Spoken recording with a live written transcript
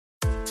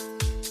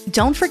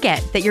Don't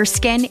forget that your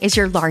skin is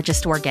your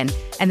largest organ,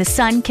 and the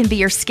sun can be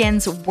your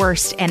skin's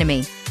worst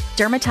enemy.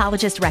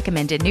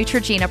 Dermatologist-recommended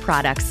Neutrogena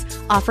products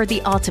offer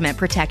the ultimate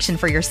protection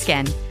for your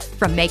skin.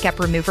 From makeup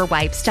remover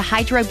wipes to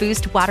Hydro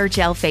Boost Water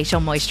Gel Facial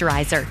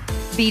Moisturizer,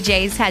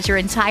 BJ's has your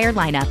entire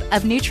lineup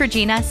of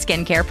Neutrogena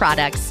skincare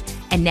products.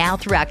 And now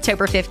through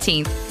October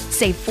 15th,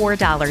 save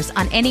 $4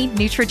 on any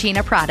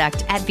Neutrogena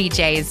product at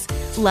BJ's.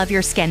 Love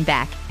your skin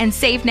back and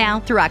save now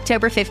through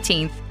October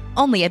 15th,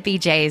 only at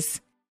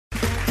BJ's.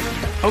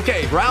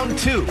 Okay, round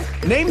two.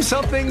 Name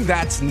something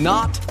that's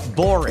not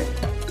boring.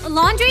 A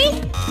laundry?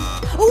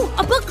 Ooh,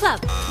 a book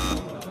club.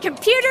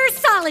 Computer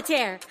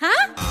solitaire,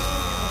 huh?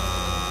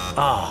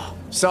 Ah,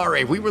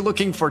 sorry, we were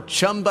looking for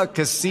Chumba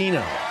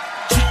Casino.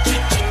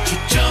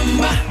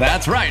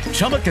 That's right,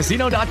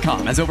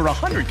 ChumbaCasino.com has over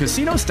 100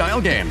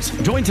 casino-style games.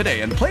 Join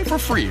today and play for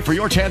free for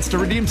your chance to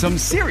redeem some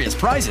serious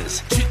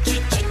prizes.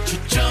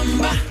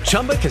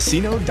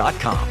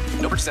 ChumbaCasino.com.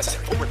 No purchase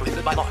necessary. Void where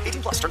prohibited by law.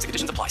 18 plus. Terms and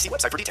conditions apply. See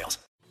website for details.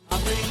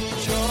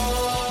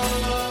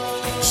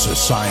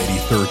 Society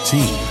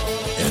 13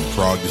 and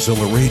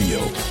Progzilla Radio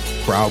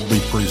proudly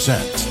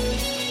present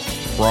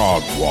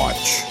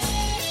Prog-Watch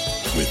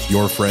with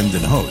your friend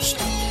and host,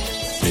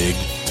 Big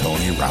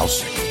Tony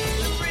Rousick,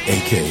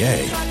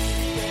 a.k.a.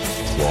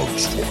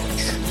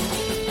 Prog-Watch.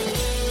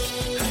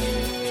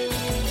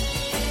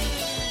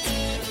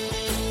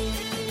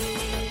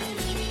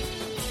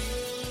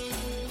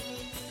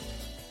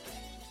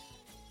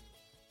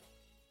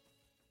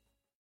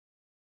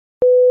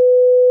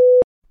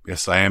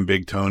 Yes, I am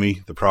Big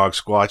Tony, the Prog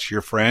Squatch,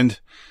 your friend,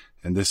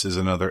 and this is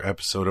another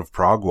episode of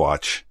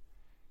Prog-Watch.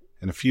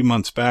 And a few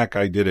months back,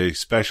 I did a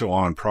special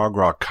on prog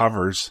rock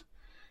covers,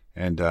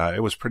 and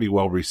it was pretty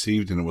well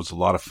received, and it was a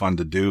lot of fun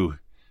to do.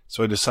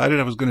 So I decided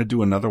I was going to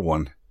do another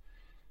one,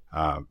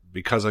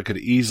 because I could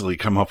easily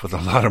come up with a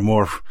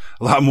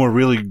lot more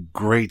really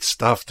great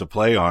stuff to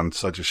play on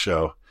such a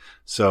show.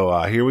 So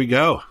here we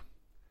go.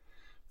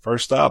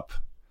 First up,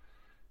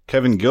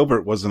 Kevin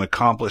Gilbert was an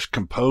accomplished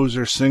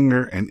composer,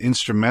 singer, and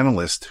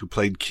instrumentalist who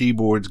played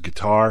keyboards,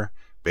 guitar,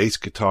 bass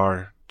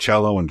guitar,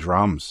 cello, and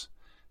drums.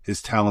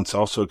 His talents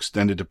also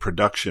extended to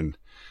production.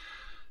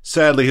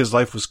 Sadly, his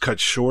life was cut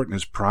short in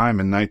his prime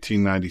in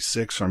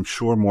 1996, so I'm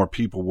sure more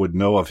people would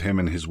know of him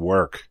and his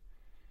work.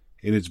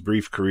 In his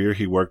brief career,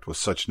 he worked with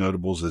such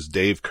notables as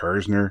Dave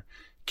Kersner,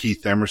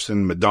 Keith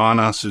Emerson,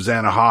 Madonna,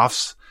 Susanna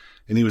Hoffs,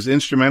 and he was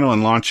instrumental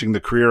in launching the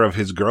career of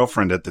his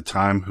girlfriend at the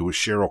time, who was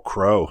Sheryl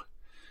Crow.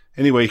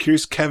 Anyway,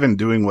 here's Kevin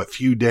doing what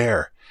few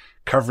dare,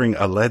 covering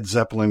a Led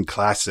Zeppelin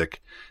classic.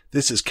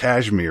 This is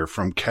Kashmir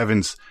from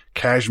Kevin's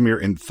Kashmir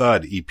and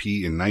Thud EP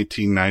in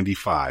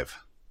 1995.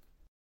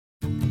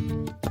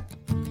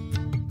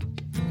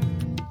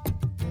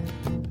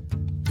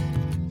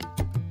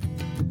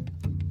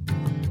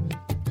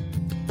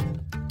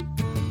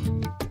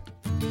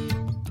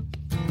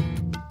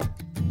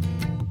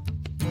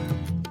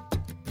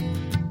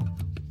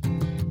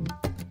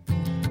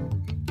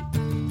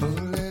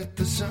 Let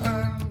the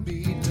sun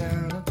beat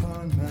down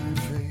upon my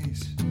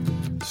face,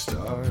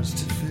 stars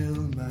to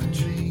fill my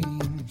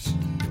dreams.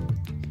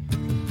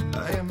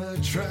 I am a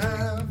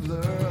traveler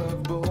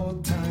of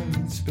both time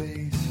and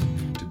space,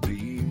 to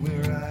be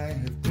where I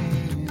have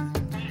been.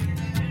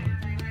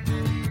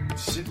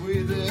 Sit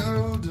with the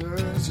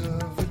elders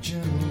of a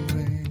gentle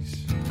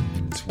race,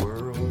 its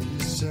world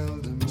is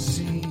seldom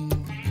seen.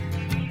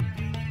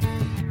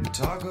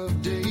 Talk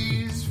of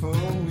days for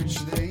which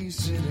they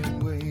sit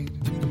and wait,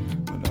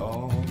 when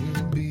all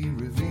will be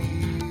revealed.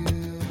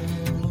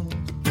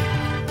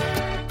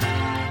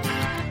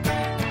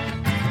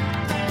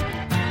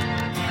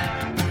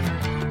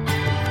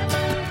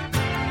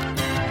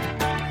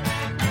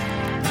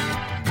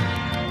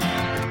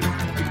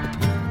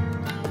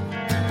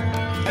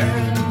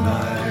 And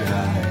my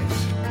eyes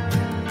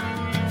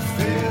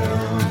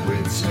fill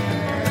with sand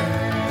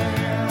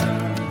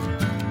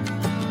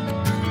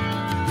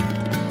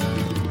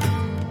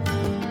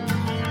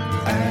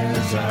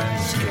as I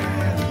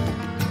scan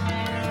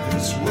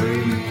this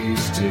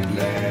wasted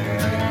land.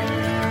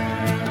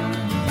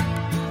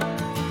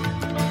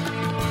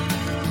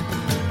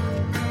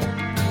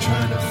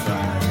 Trying to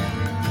find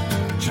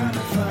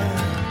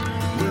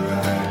where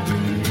I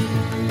belong.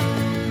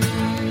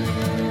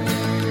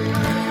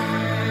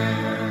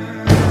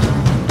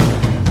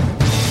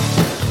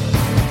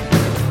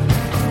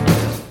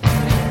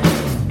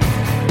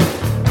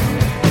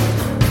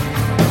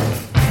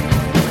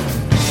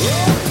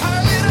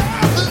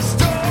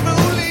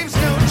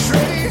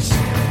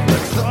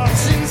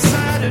 Thoughts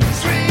inside a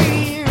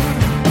dream.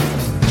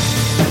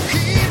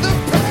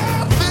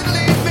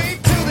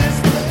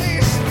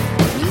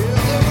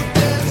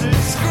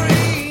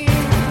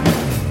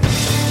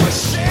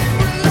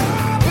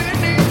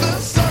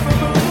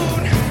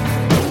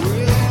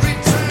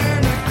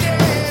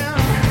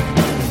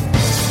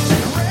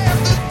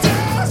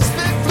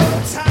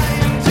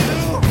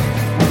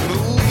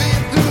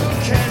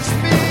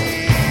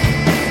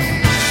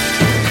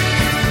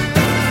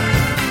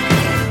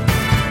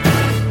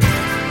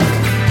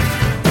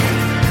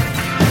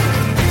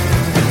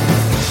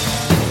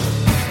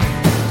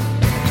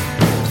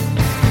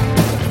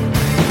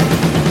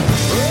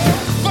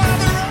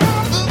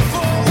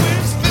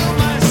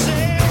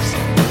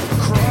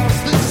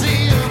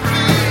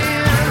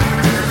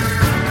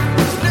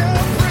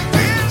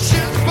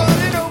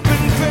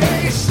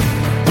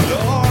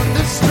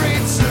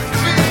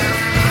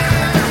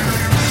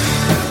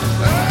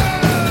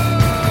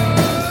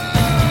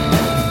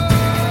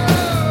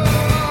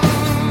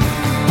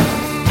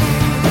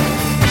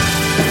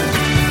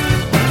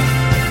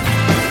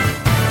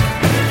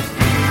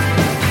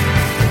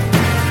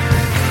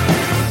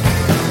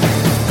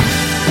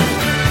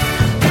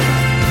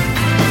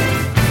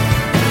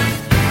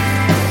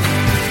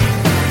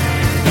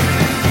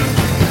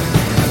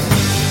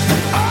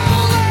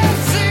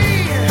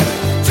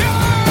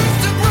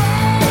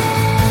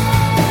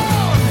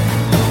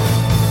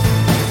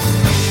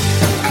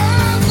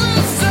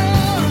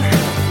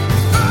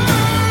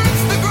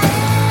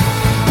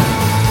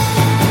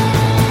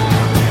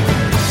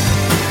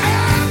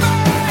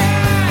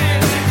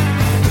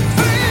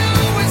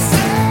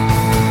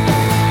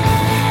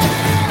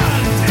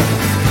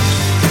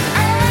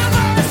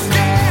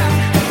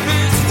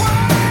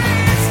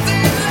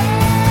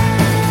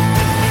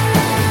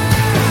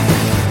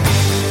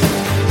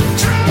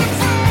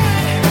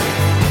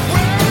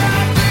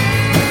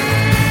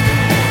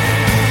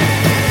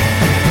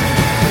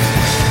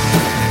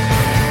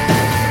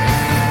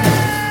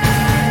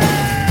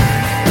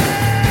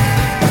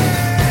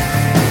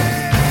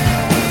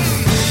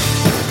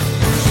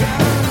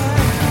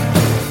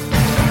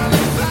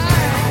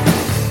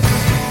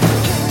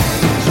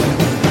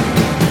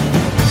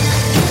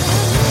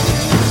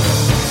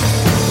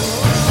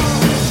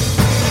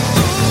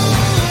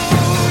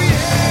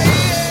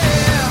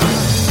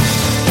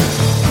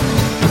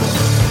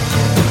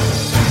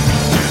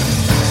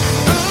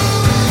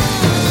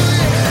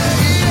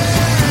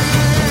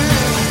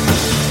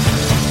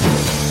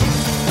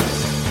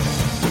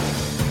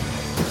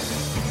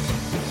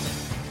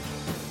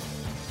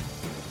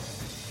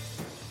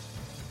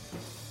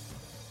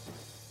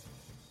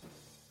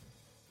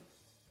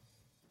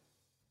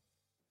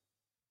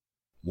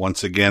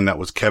 Once again, that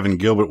was Kevin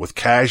Gilbert with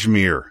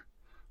Kashmir.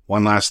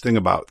 One last thing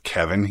about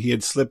Kevin, he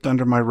had slipped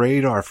under my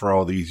radar for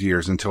all these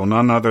years until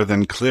none other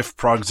than Cliff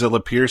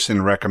Progzilla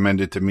Pearson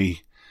recommended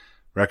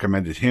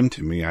him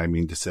to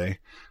me,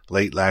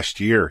 late last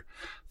year.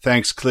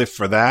 Thanks, Cliff,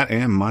 for that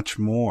and much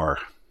more.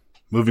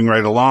 Moving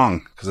right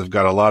along, because I've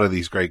got a lot of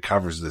these great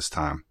covers this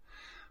time.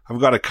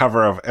 I've got a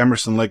cover of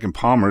Emerson, Lake and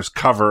Palmer's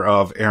cover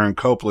of Aaron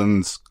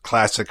Copland's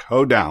classic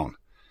Hoedown.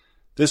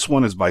 This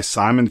one is by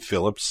Simon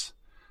Phillips,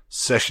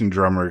 session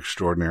drummer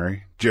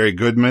extraordinary, Jerry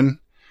Goodman,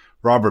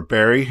 Robert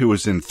Barry, who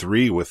was in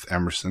 3 with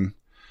Emerson,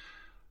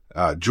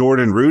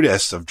 Jordan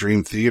Rudess of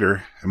Dream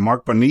Theater, and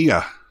Mark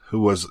Bonilla, who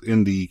was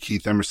in the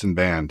Keith Emerson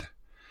Band.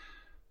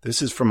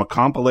 This is from a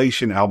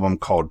compilation album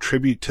called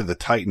Tribute to the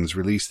Titans,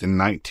 released in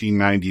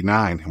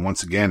 1999, and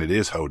once again, it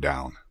is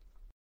Hoedown.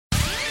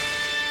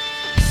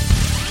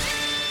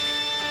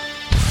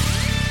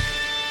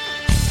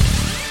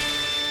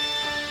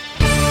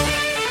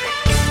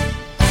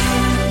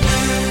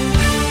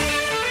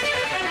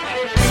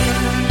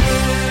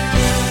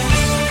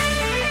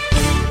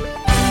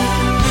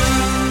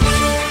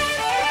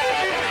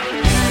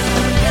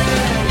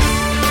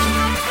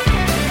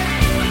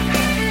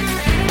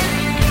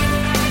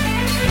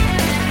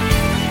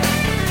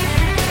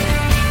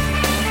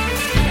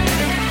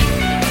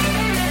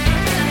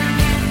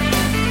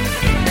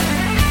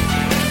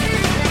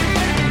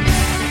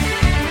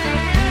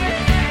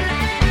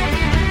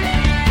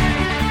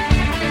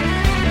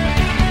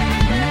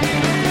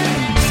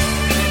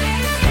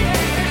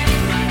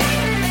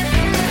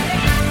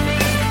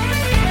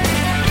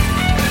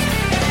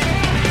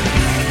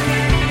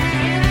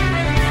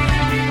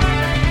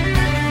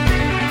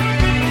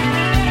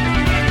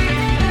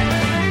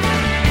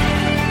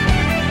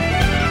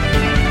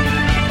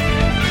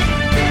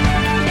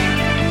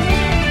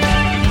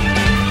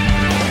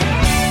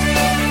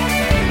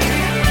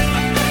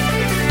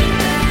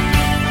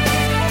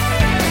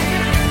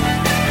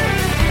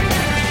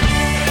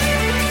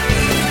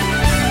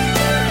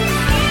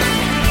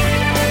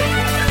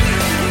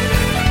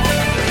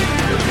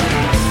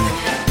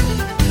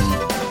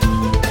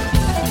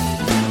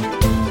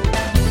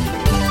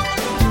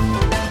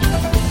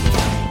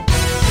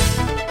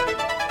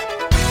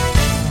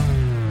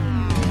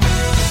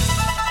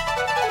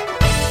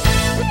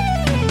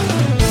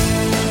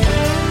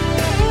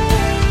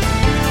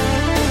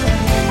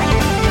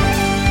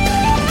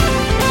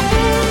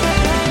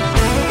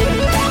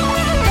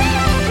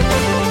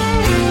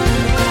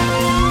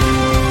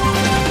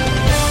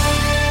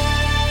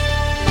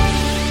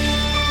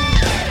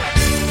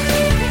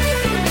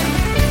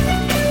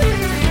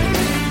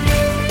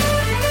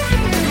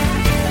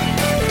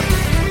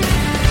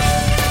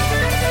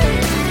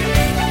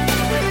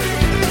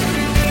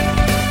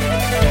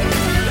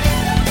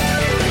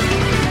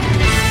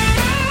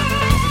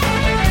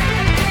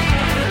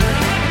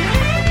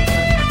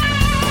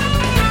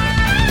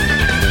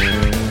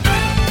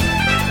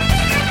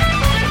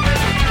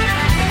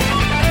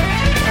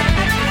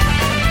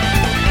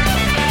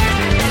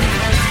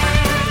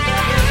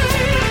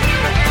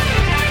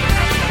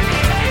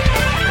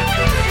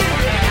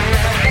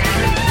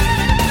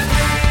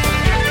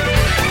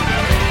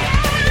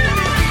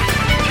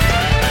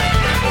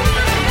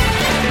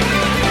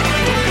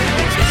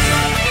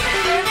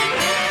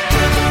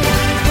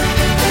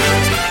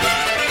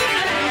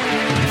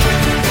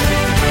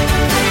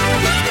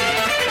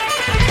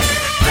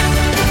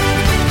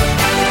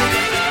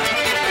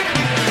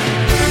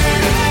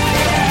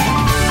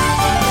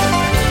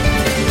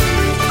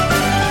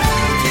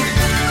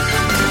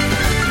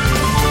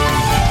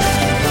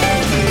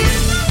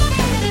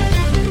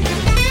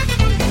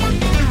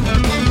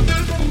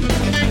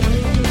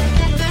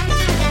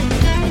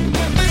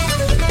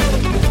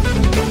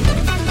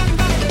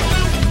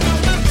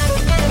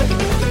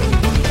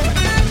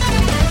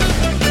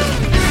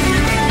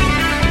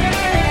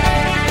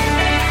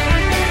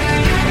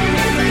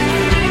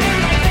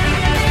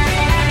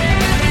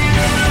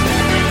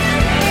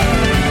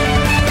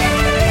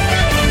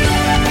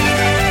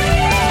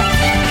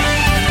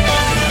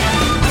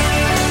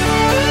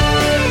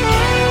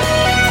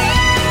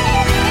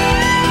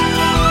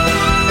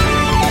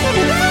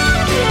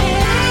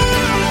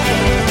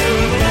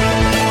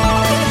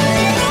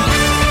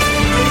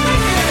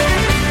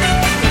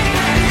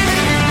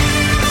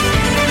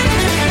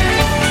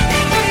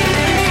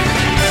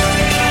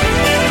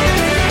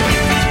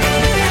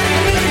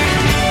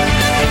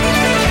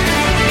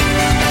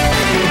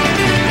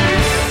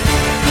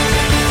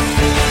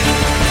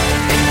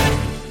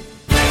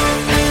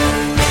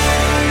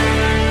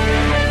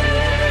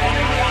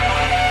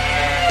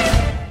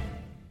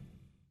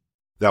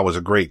 That was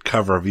a great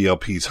cover of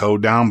ELP's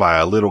Hoedown by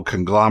a little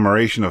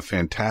conglomeration of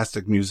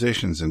fantastic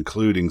musicians,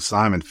 including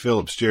Simon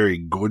Phillips, Jerry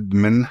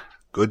Goodman,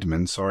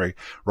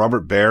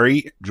 Robert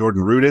Barry,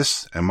 Jordan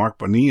Rudess, and Mark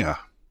Bonilla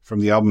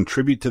from the album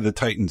Tribute to the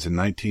Titans in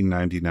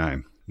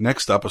 1999.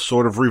 Next up, a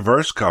sort of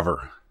reverse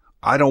cover.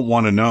 I Don't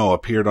Want to Know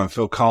appeared on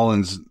Phil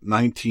Collins'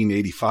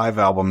 1985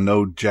 album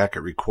No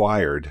Jacket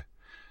Required,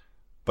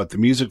 but the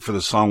music for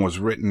the song was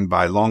written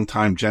by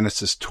longtime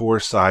Genesis tour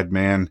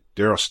sideman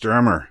Daryl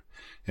Stuermer.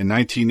 In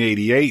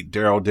 1988,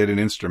 Daryl did an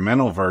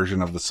instrumental version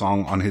of the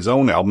song on his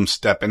own album,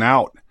 Steppin'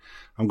 Out.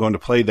 I'm going to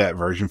play that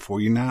version for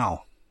you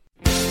now.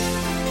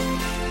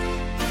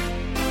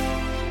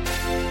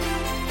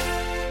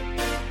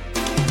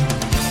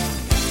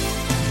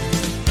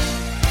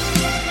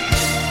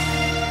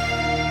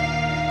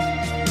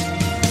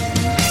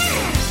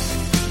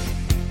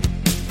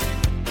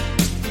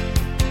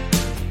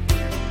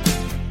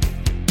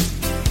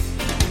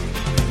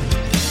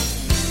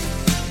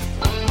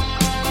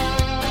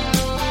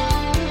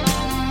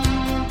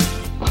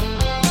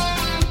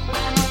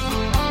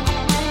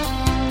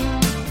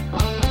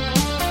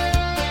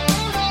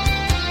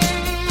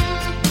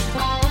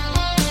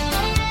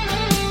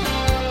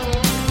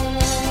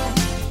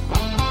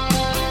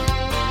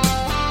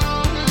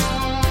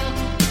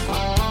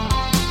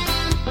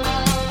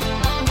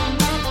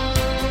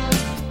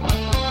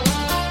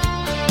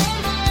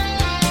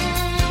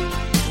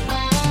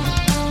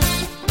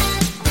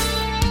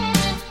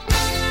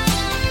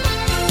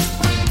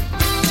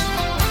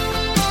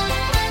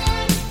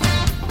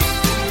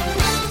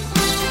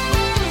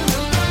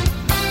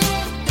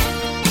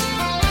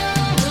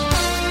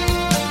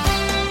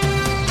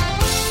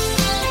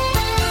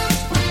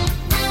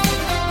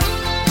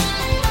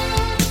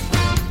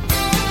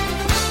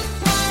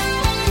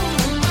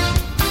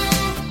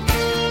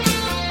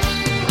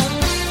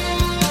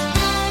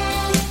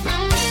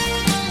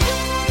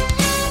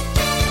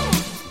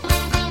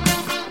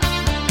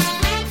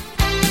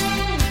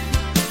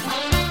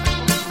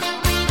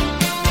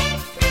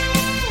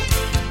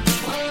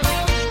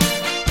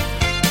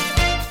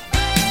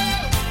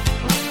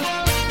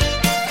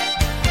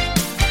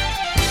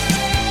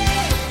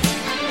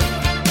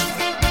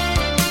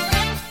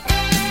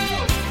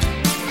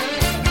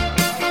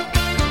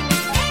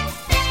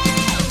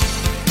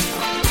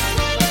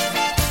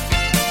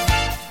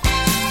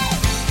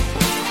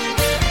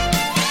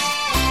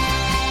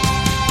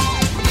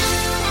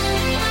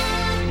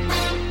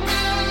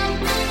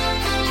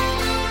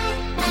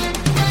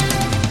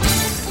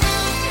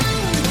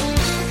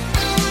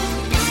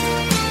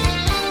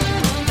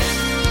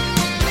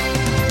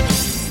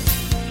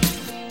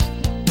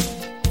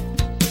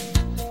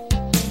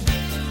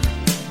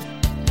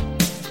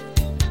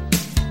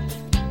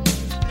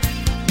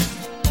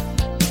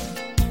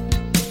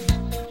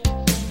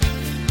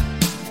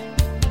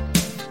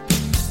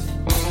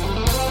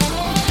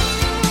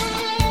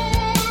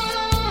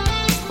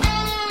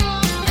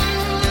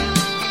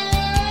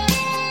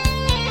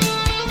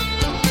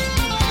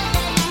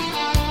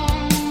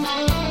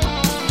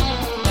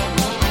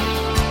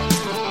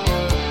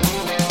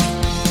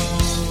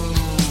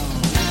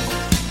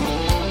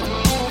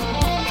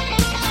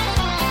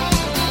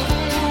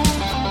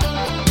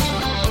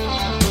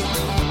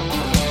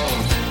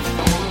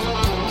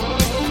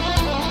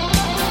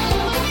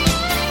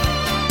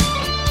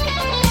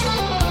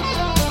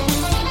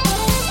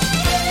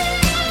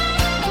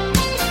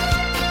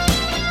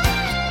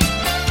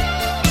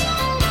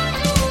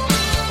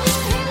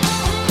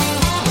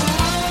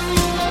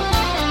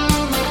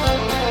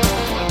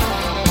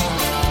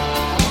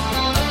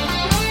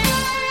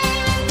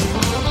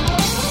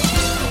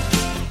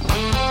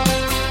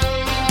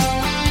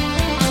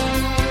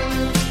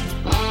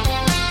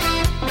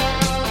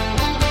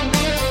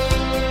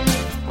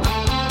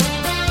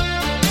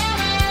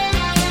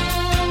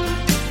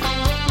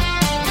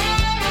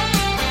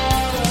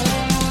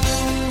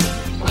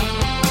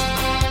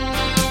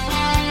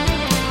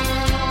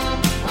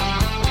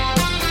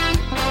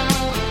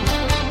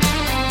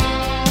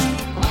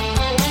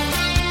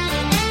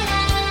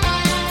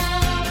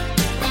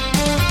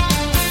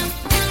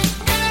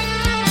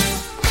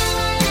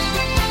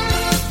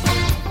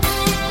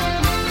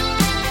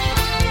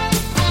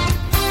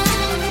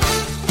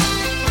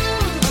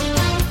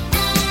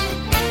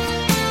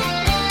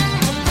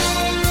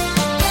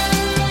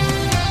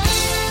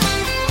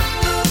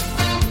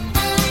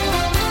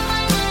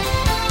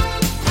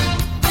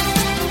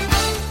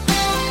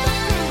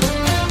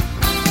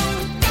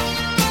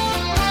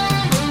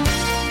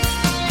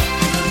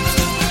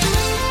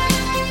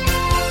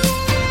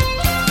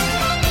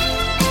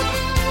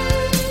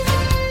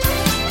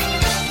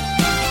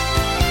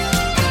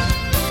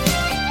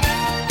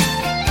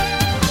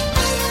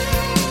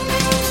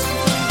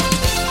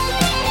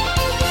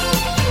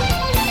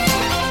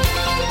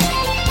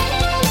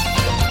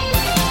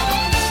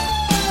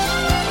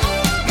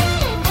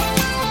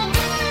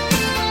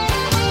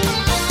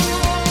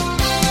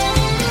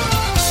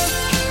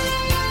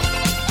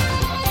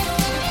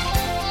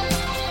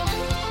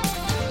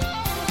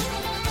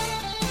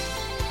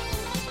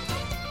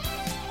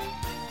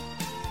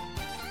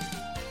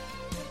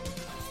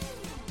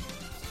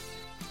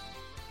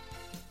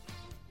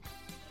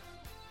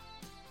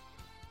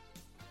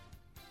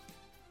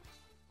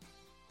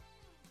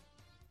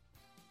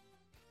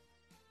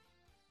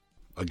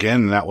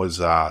 Again, that was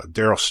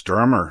Daryl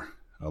Stuermer,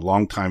 a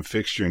longtime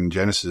fixture in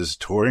Genesis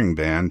touring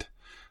band.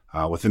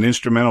 with an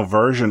instrumental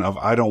version of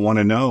I Don't Want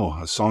to Know,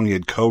 a song he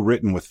had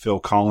co-written with Phil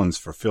Collins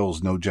for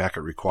Phil's No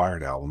Jacket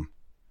Required album.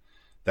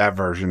 That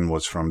version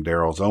was from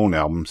Daryl's own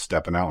album,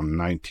 Steppin' Out, in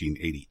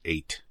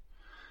 1988.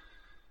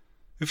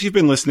 If you've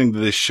been listening to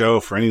this show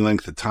for any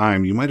length of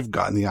time, you might have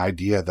gotten the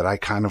idea that I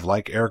kind of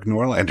like Eric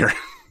Norlander.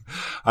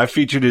 I've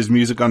featured his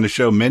music on the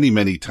show many,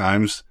 many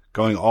times,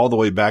 going all the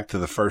way back to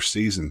the first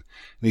season.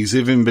 And he's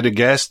even been a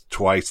guest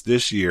twice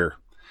this year.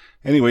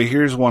 Anyway,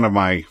 here's one of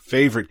my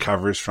favorite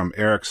covers from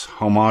Eric's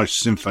Hommage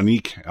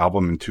Symphonique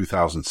album in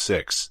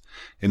 2006.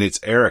 And it's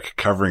Eric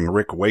covering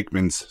Rick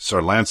Wakeman's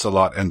Sir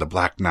Lancelot and the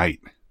Black Knight.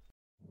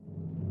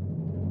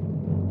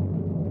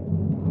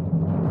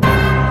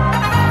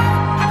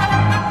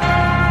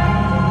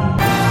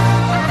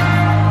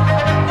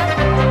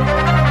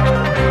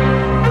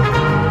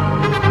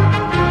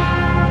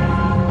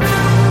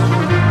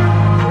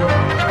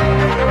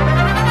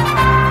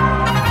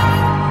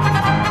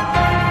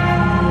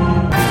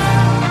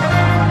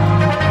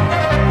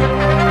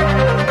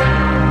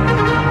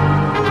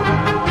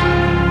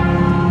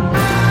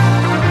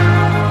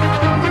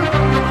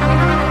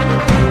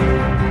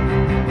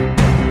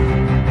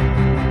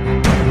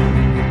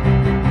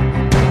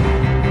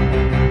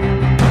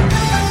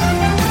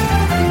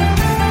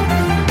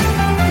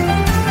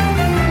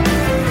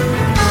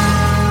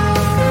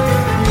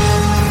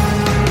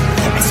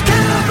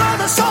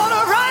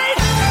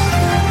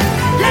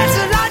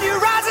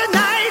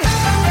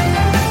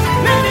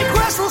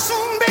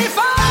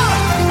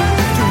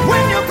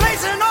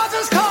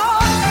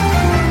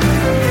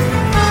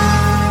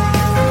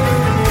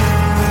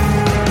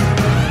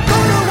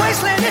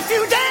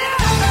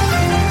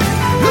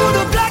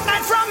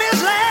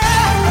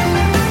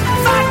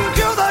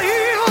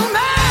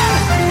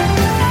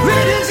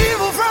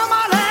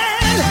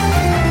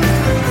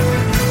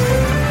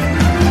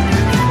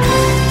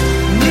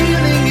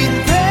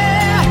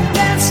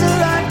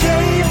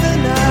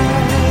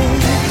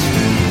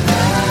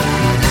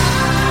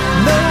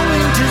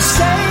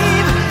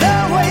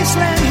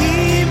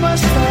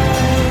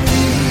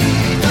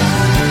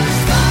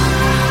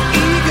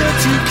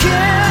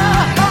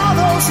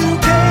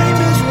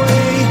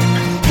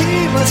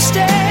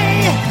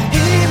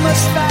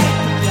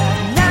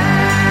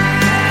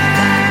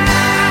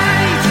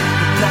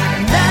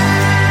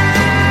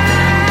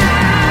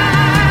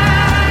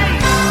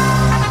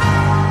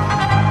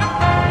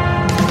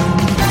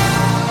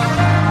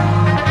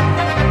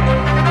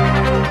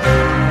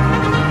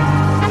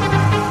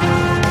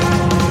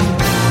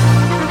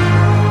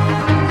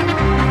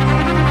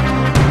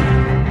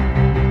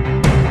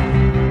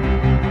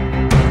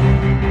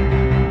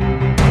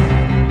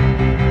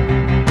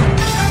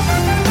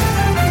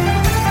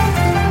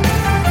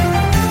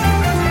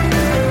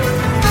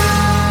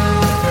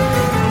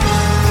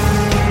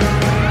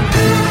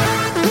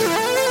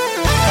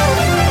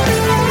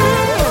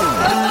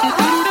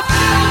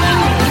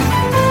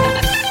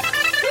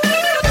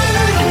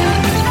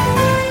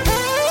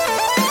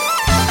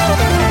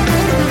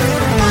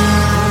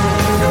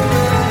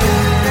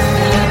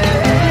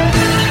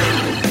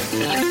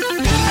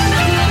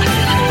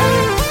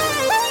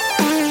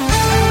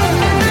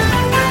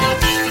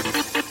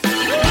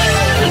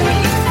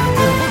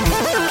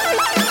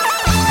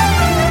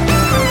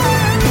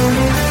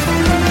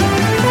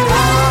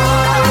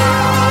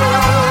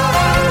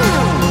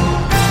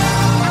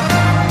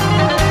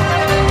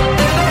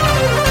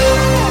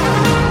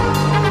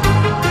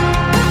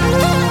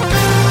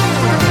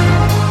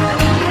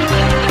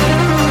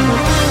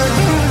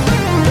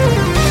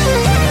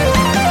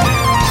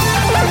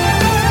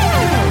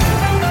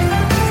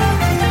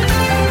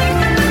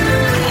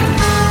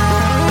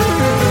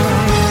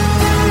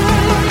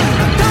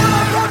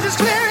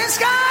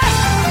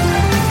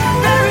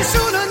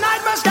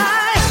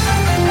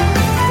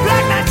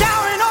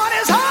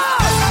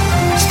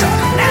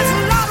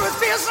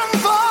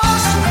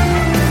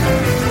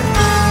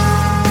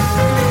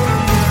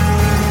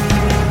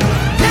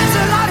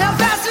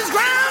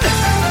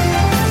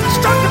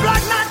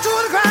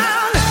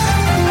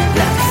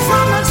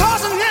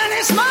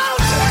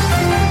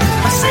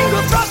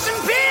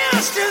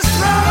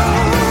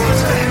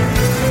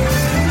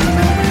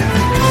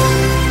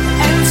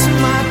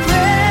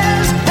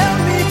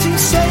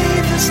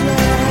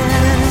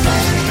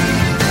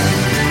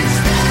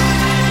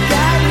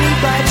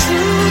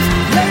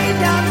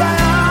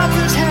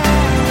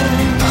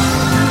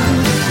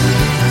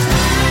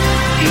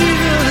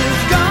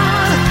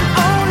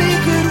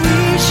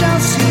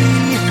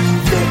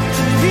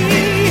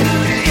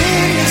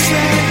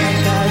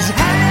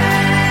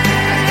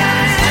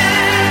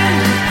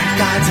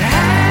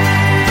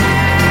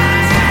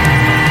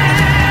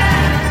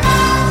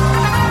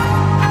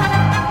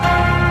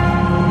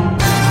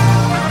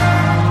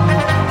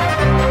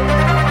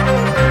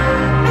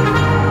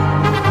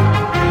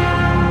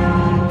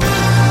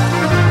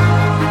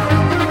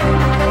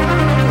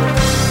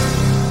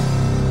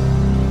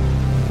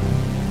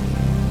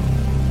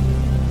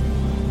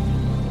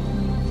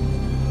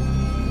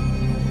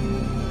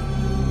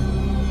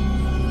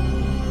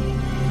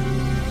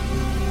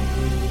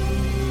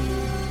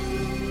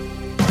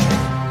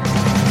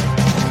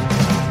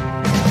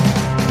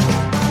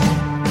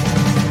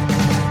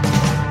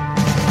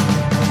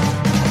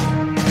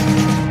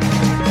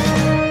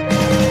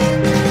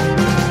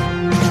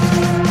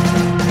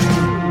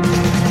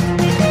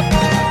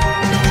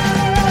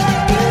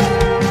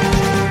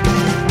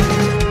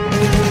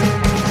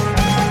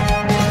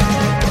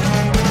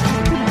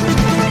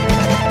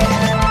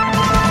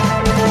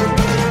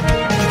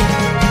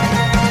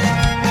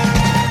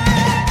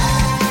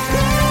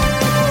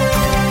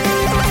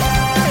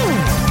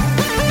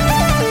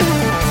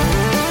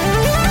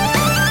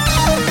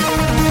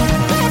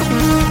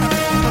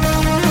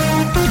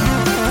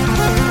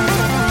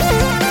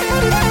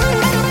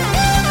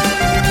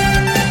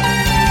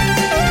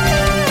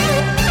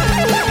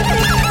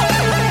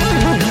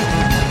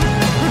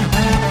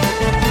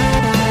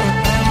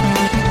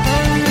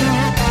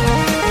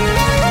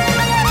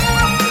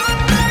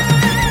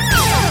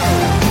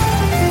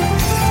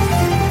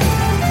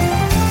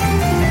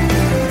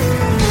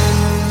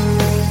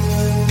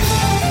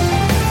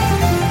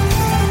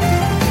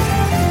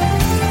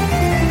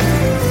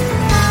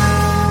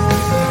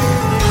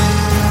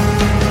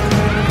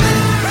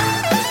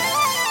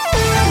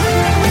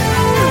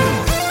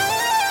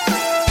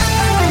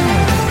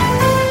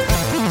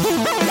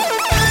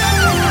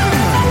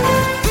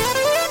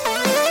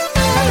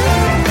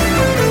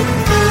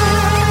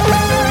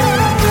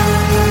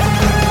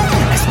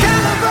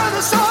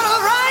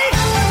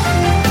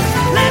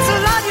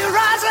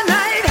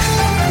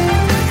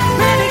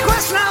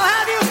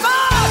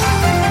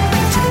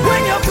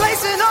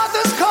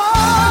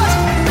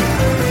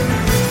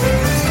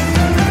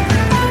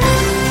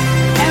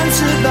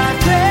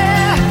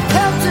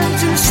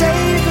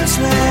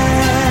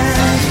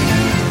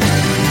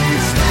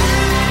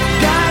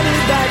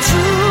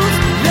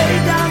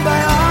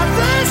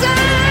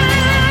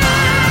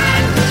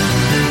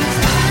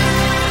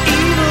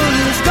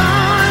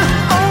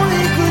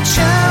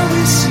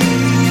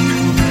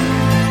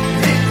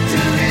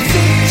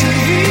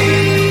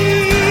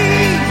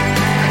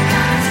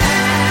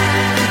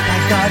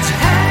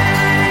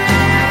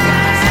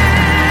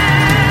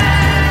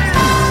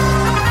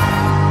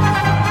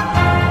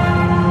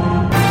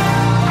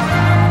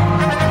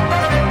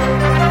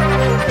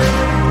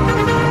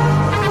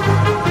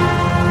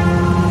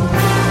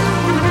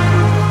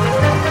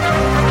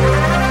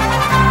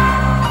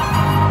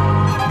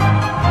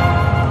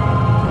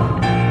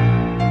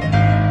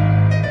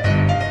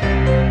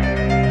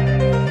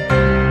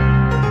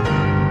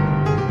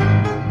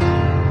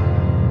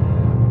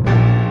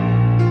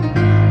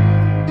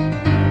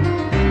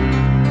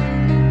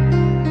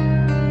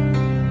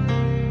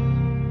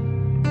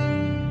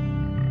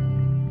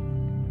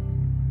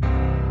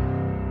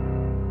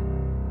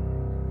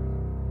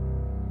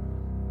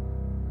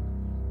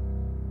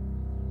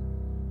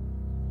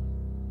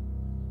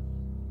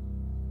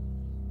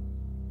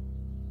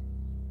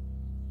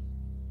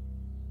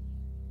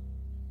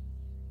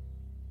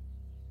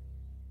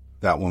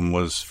 That one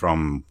was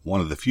from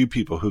one of the few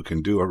people who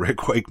can do a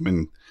Rick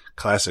Wakeman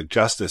classic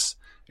justice,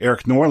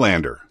 Eric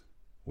Norlander,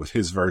 with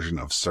his version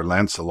of Sir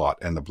Lancelot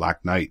and the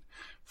Black Knight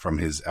from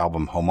his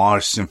album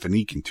Hommage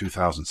Symphonique in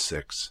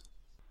 2006.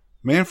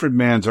 Manfred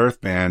Mann's Earth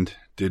Band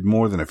did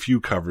more than a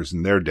few covers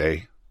in their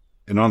day,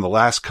 and on the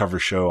last cover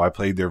show I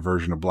played their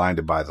version of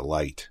Blinded by the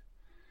Light.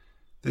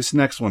 This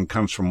next one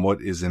comes from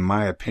what is, in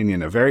my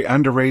opinion, a very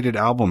underrated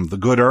album, The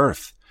Good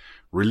Earth,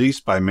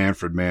 released by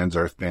Manfred Mann's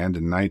Earth Band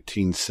in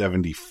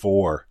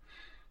 1974.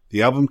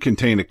 The album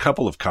contained a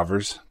couple of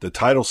covers. The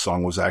title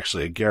song was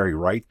actually a Gary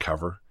Wright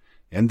cover.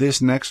 And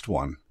this next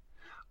one,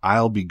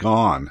 I'll Be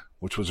Gone,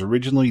 which was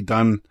originally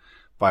done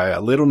by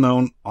a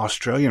little-known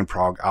Australian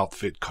prog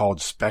outfit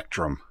called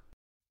Spectrum.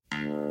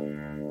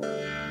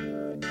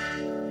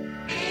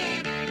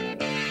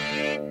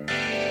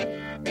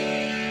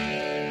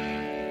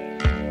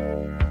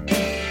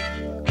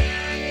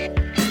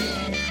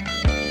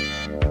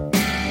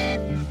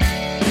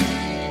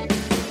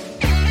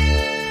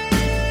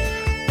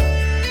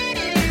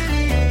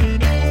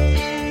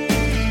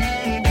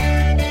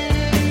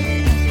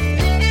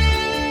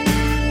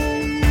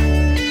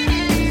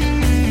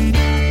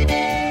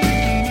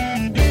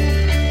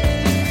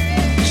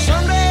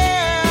 Someday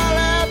I'll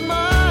have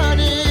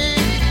money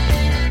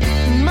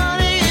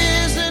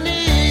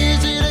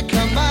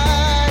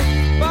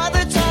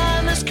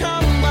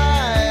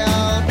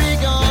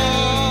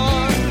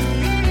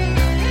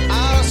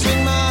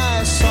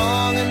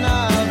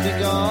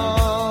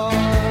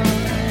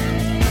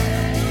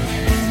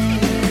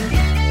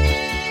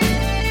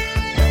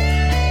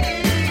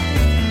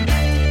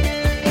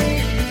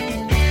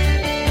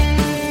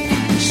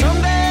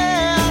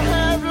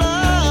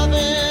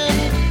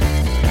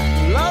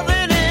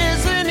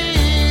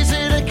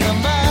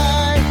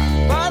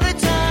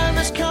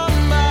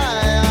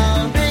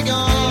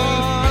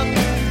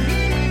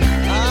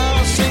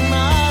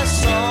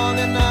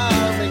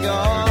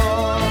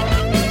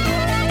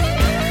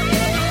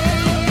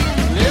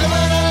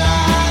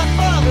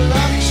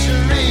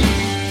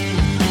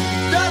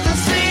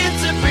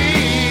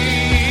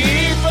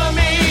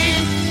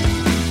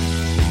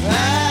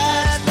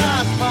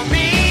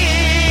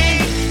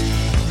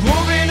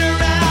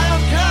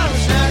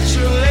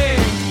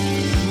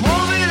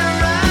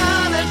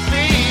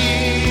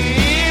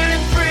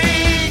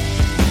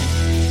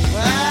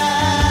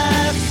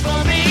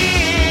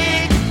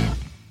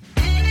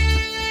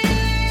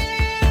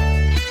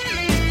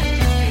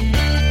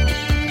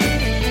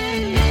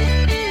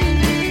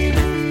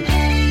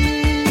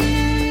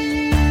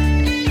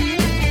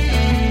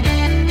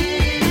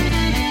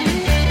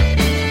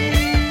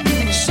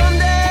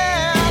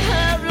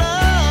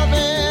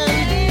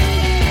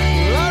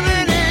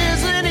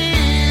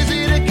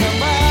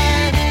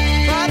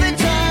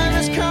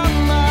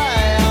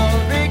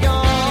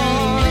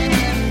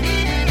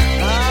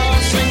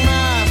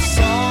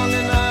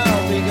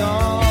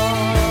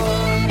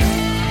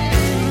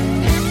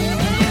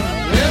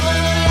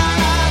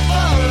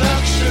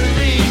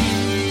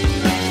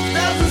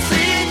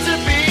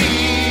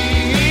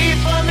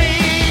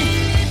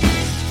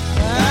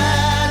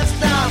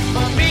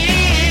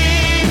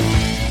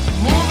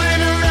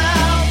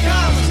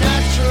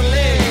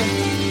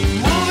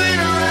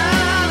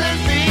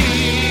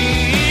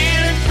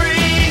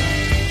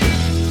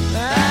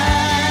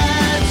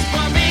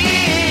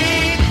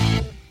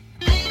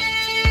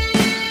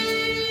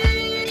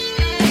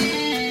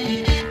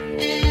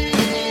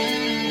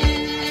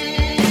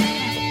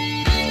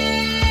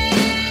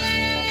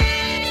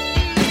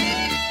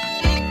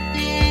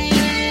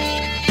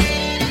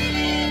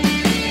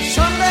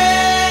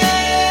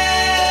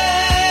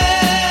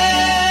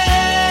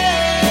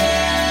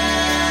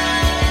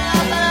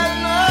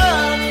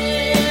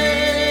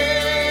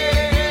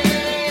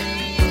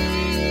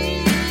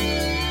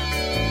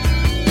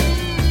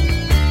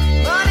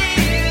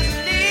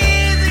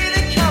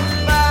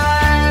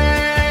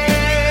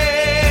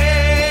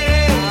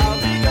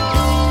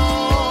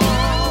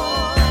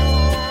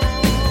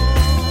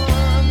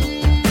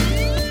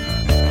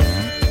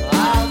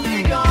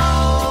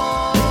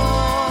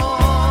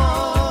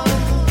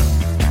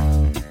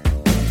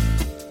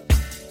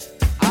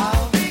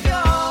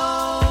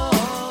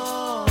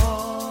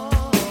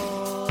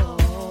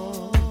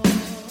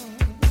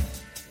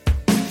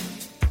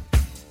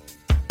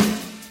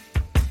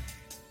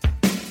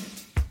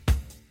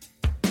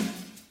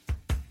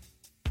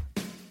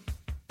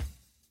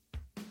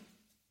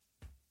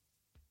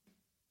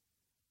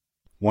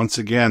Once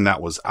again,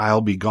 that was I'll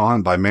Be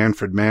Gone by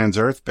Manfred Mann's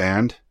Earth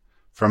Band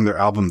from their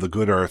album The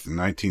Good Earth in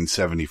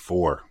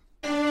 1974.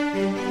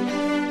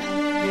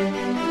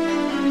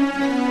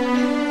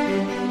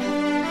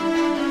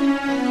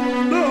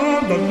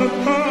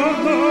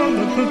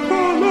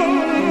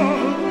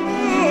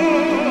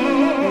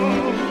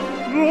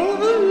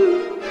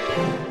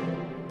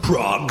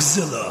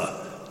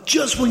 Progzilla.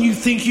 Just when you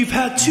think you've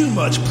had too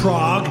much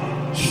prog,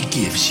 he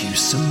gives you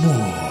some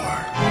more.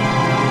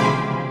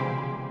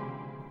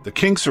 The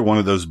Kinks are one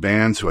of those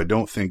bands who I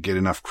don't think get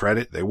enough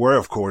credit. They were,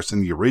 of course, in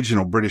the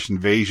original British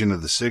invasion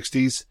of the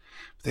 60s.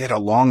 They had a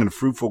long and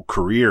fruitful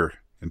career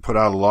and put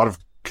out a lot of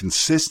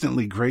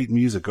consistently great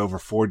music over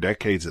 4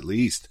 decades at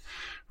least.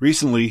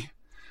 Recently,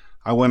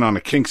 I went on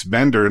a Kinks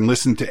bender and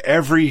listened to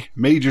every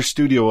major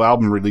studio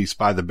album released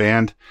by the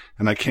band,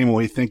 and I came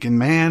away thinking,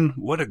 man,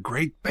 what a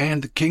great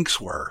band the Kinks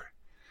were.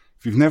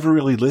 If you've never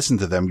really listened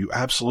to them, you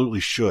absolutely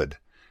should.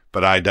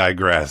 But I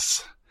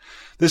digress.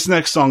 This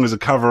next song is a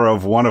cover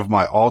of one of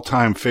my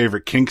all-time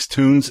favorite Kinks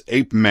tunes,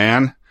 Ape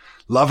Man,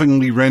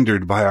 lovingly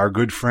rendered by our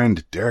good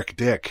friend Derek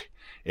Dick,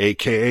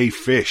 aka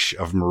Fish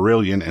of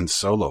Marillion and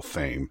solo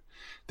fame.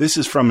 This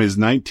is from his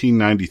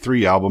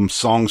 1993 album,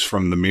 Songs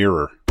from the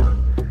Mirror.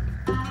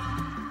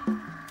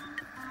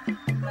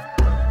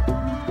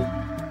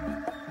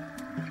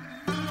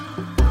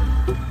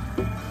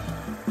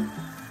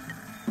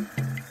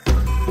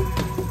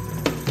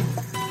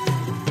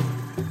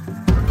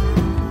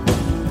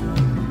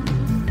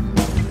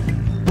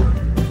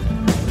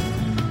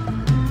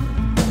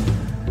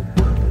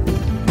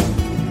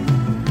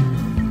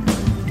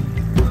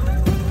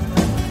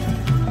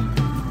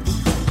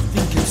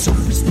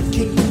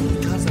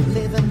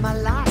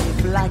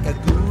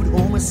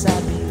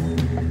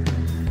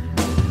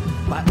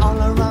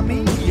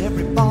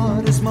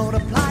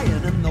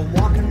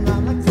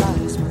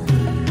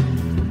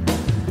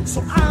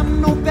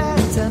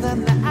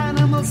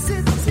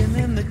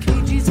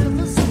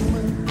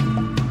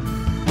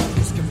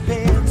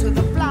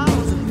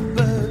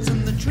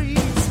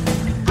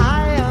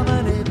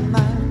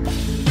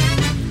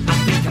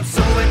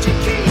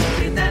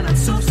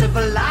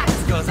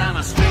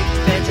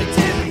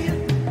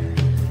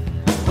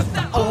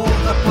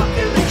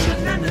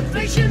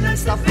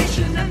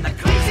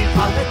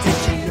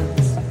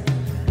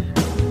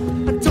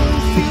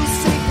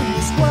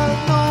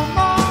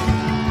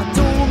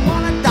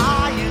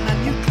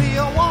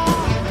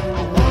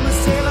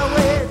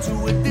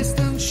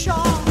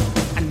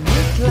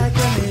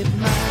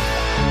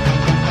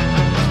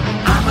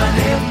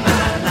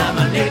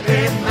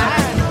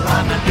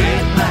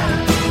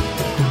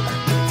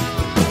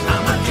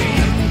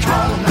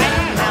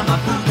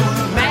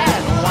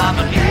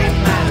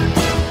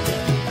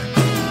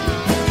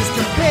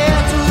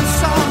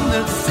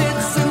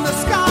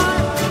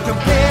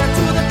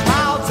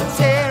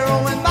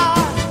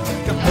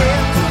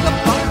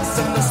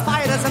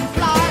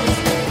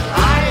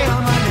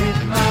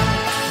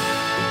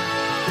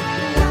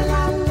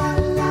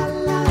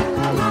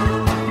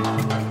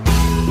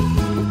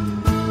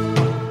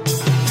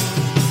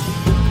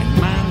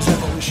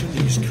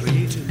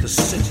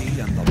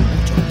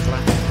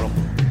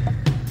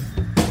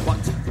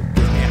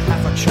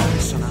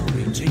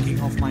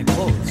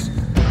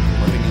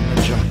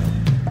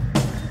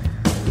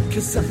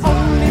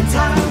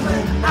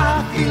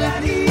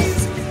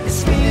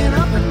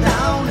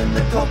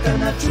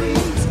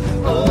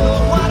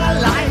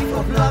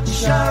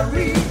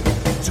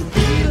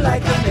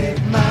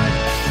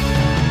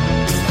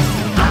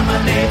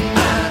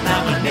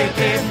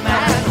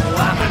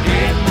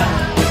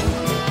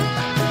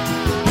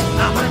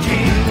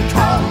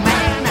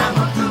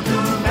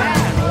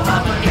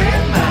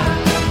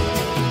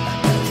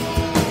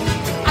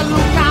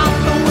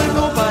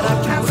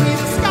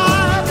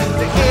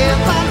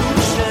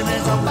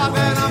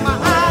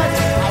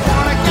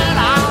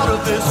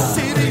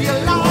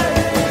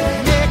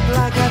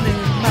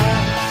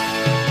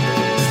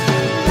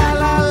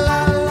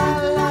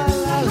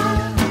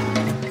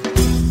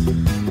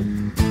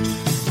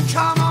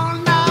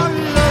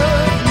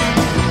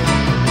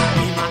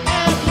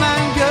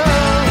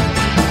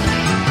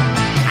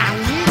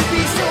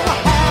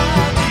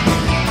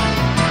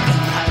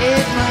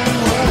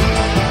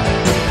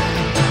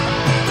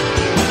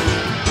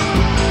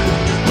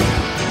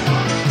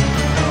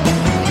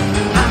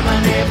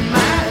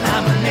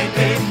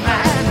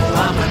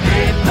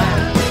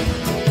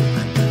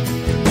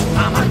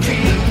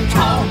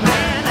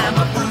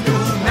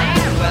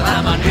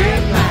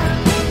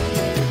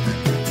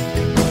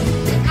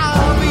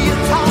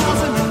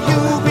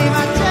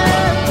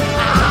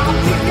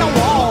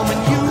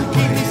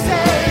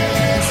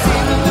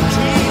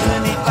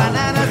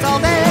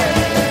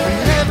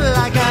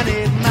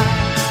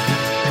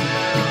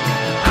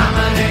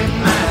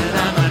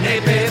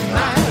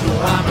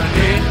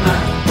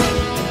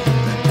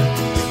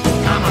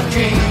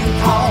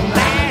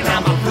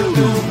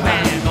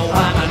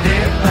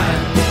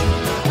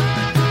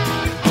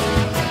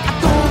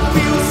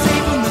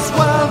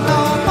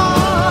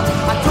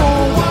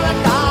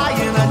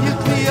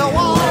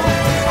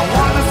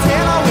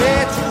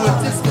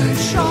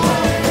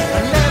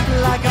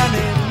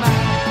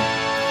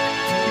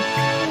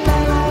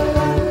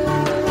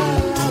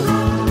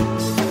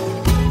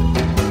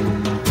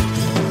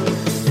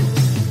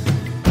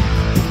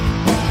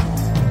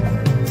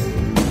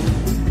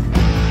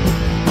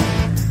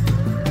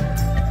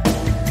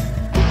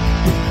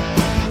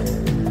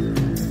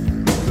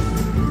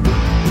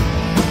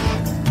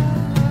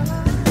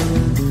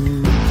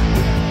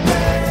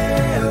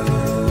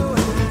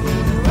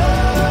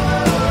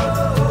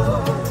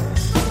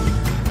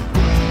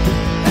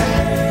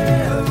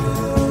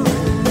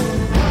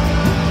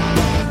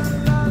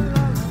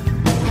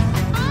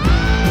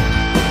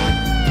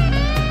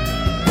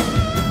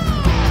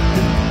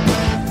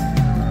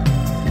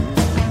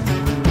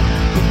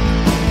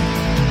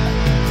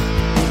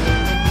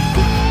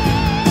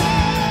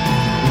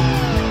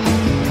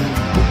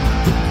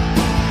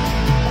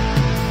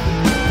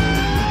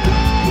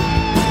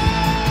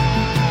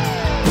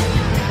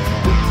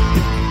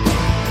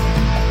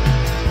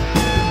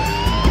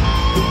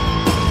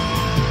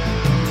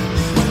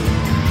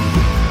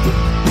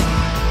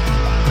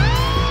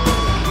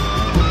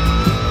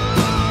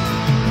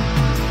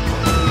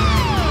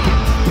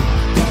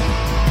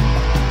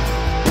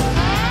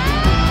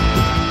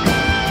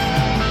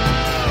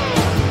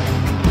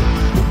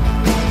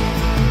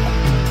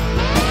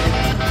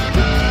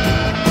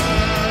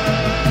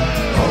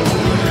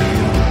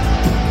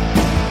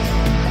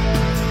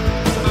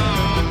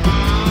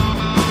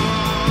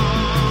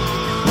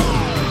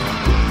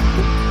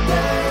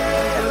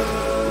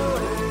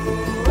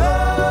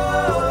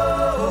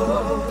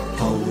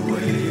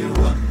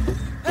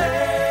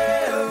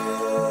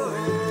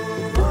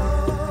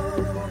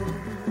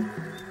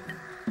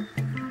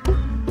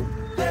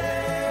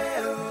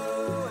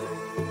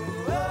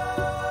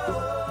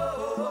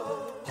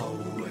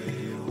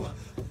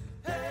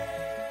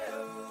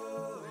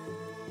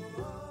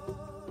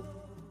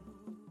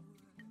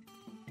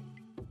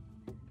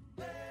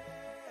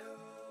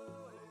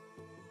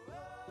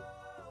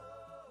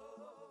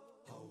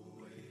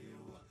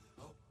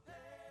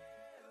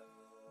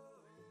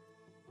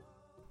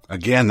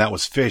 Again, that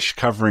was Fish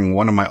covering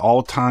one of my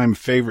all-time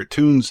favorite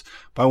tunes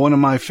by one of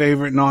my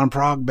favorite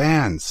non-prog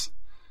bands.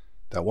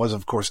 That was,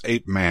 of course,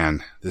 Ape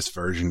Man, this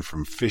version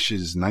from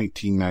Fish's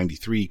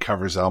 1993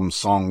 covers album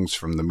Songs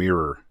from the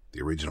Mirror,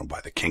 the original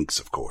by the Kinks,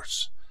 of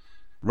course.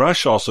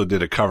 Rush also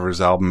did a covers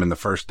album in the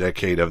first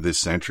decade of this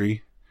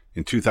century,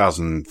 in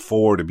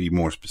 2004 to be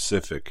more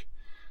specific.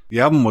 The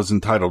album was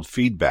entitled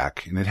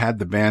Feedback, and it had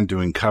the band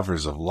doing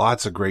covers of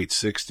lots of great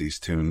 60s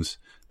tunes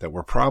that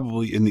were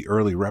probably in the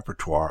early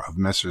repertoire of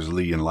Messrs.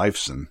 Lee and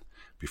Lifeson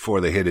before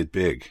they hit it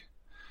big.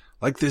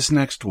 Like this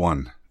next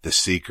one, The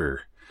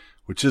Seeker,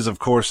 which is, of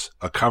course,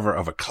 a cover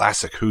of a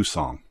classic Who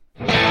song.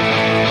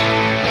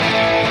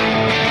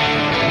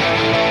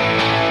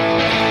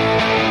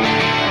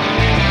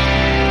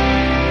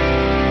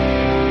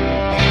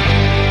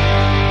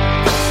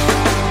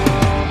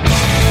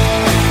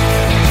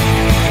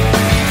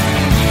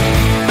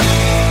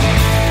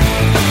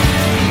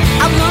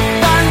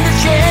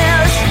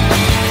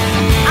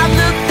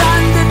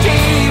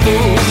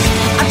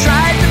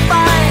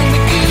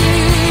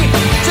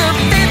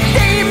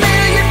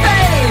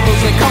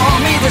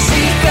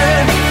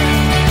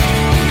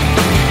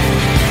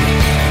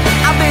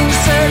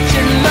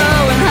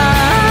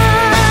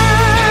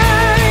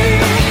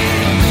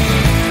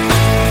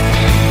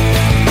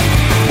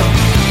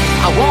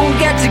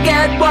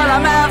 What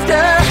I'm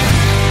after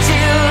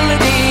till the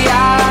day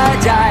I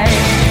die.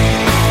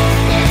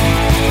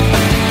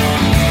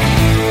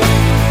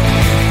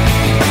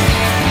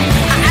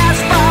 I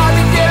asked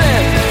Bobby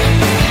Dylan,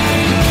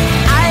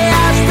 I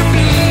asked the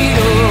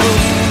Beatles,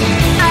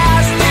 I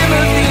asked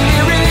Timothy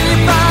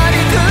Leary, but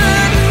he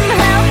couldn't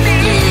help me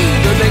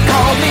either. They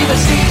called me the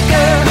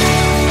Seeker.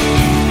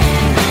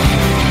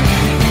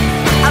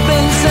 I've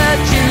been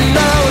searching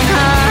low and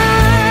high.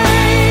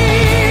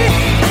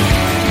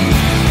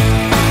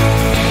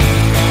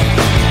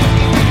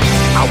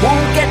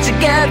 Won't get to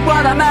get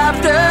what I'm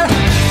after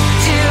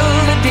till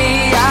the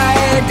day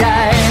I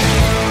die.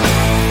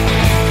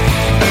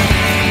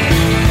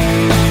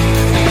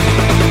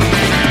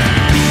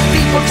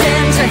 People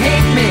tend to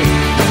hate me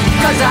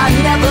 'cause I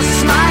never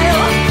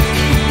smile.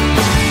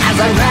 As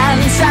I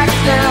ransack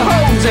their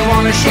homes, they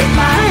wanna shake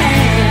my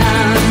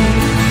hand.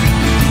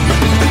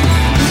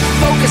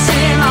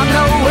 Focusing on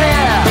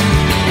nowhere,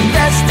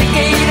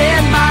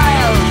 investigating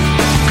miles.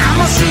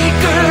 I'm a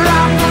seeker,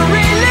 I'm a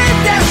really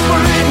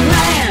desperate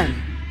man.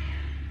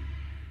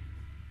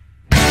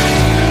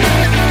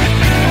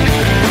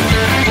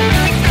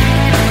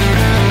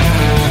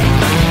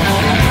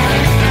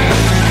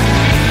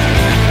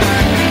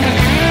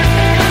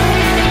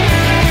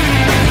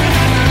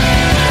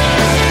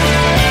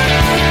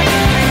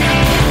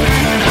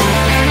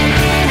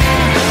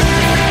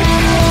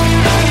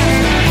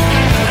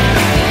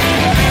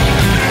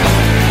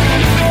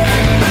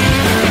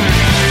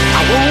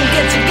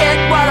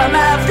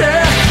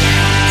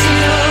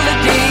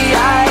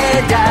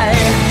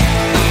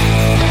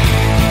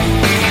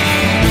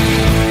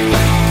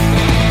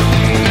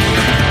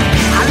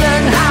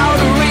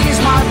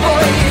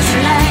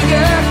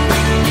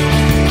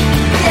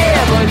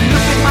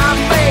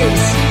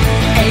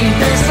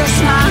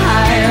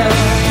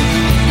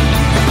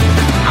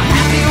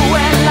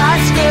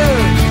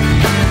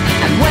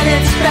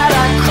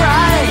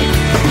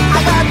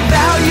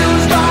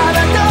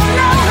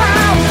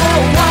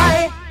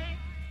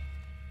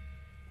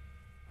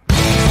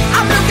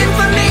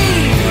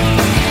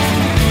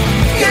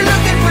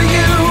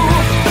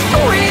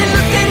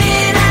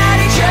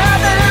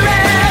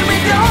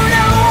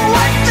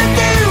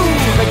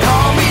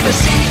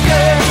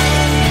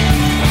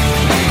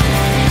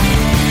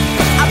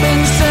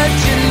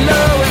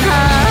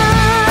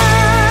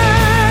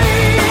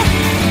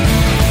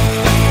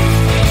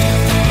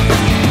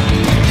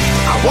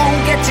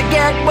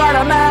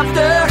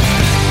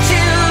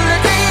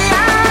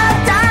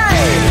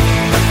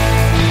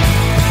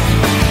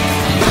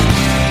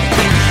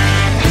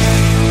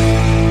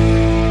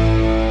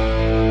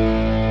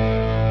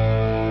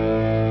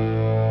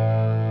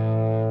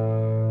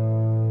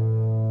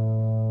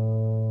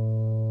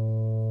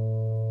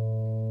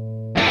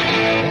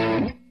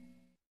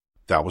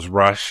 That was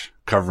Rush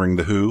covering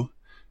The Who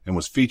and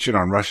was featured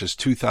on Rush's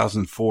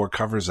 2004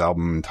 covers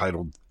album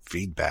entitled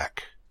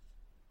Feedback.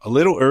 A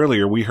little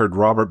earlier, we heard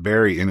Robert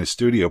Barry in his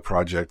studio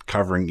project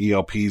covering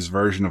ELP's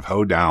version of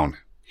Hoedown.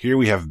 Here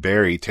we have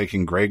Barry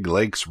taking Greg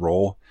Lake's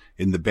role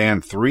in the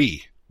band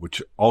 3,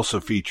 which also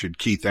featured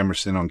Keith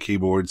Emerson on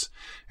keyboards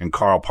and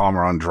Carl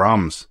Palmer on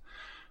drums.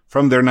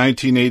 From their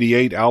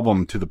 1988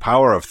 album To the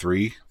Power of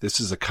 3, this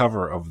is a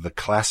cover of the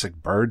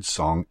classic Byrds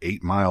song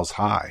 8 Miles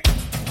High.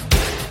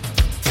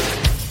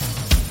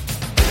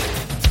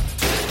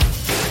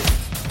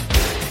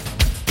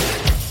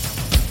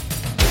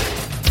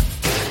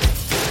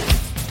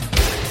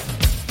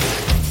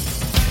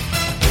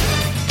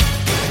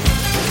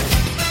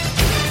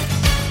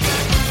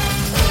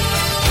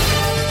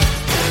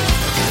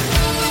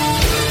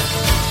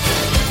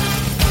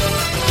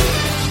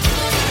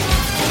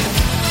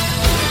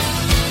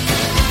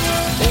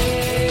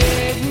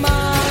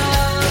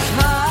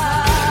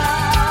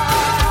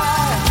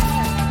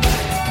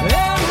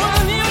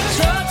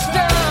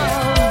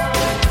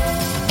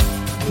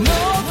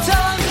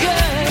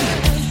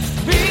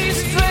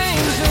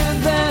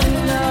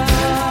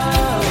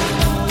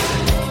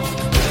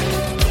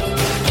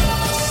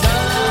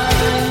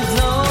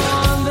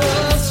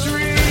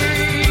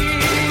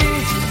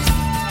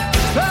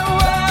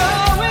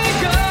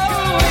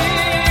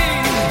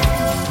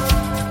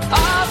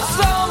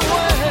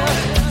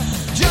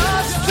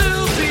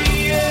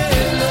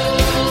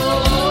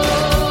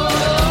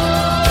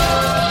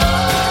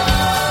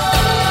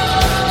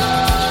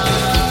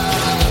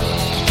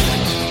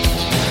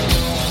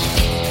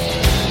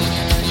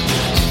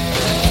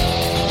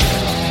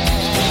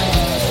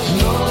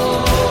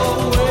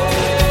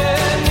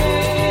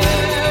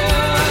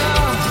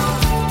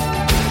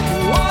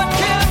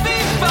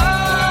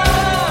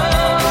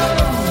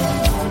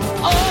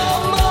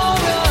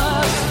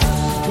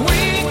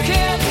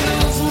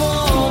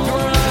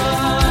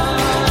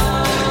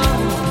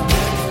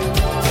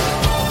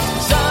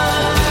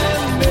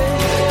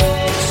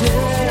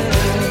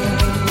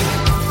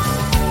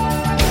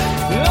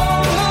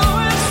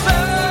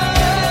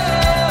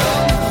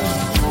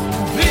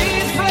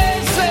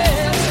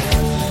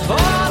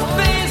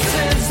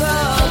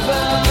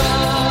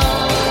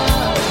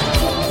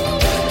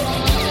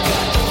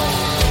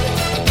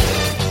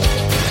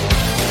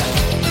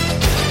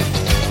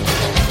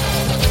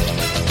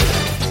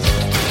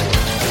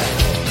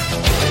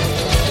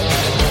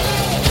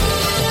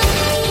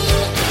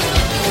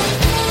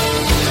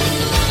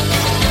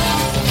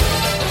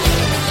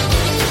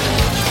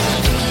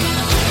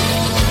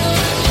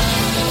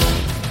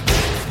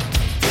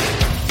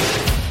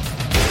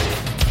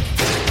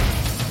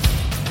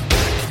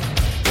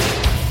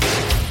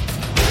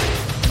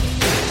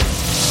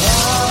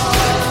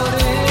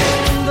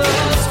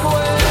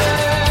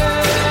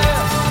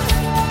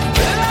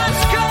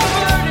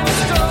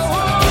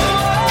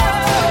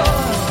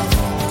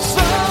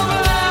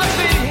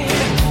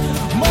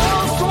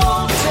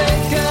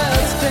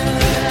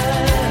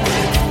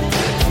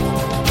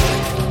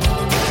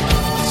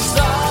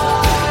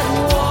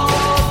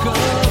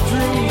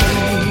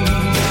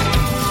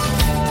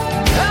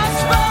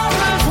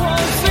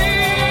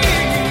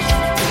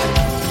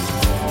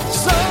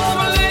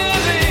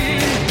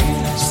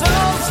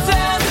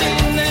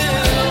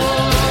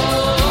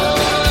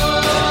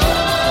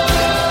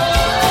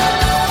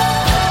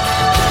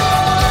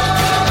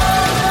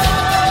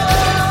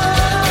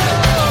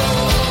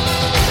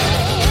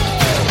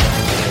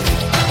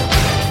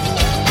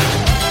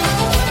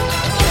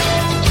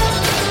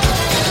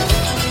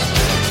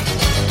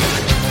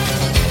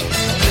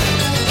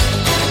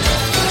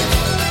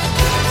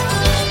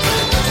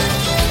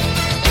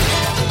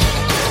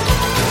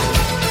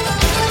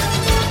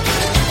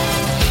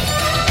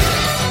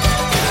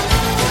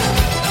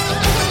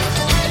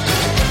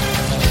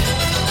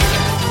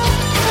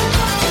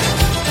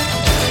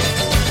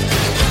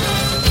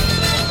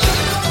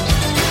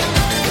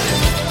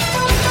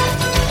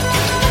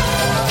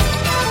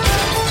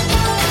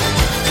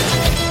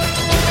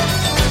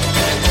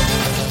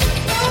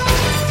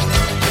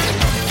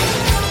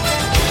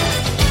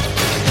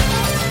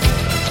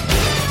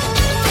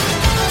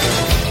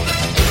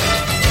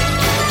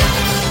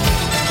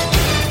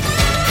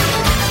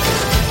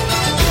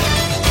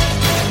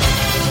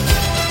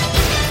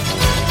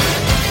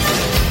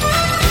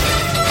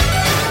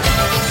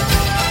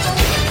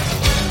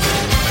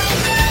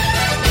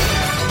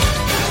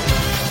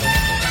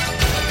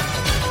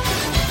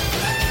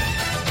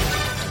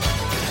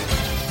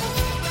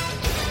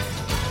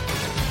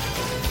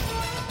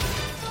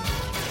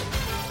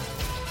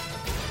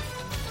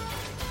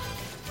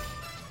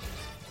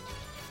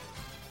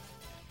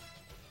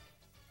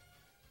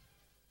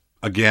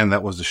 Again,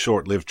 that was the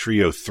short-lived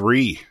Trio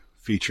 3,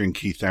 featuring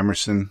Keith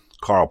Emerson,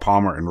 Carl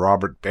Palmer, and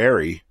Robert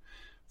Barry,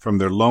 from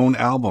their lone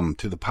album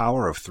To the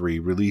Power of Three,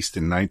 released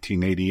in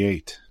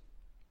 1988.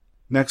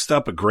 Next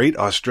up, a great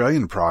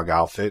Australian prog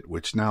outfit,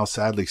 which now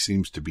sadly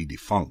seems to be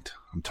defunct.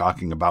 I'm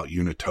talking about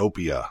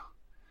Unitopia.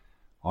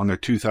 On their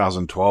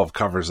 2012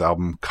 covers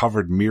album,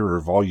 Covered Mirror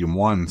Volume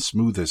 1,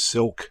 Smooth as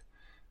Silk,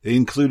 they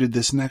included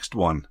this next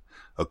one,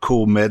 a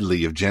cool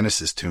medley of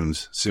Genesis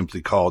tunes,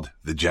 simply called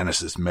the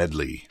Genesis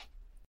Medley.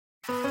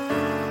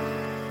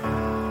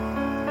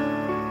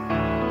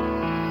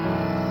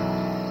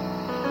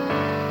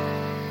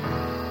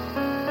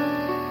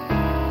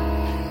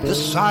 The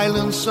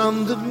silent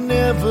sun that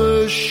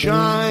never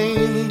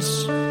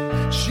shines,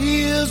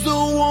 she is the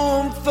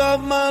warmth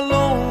of my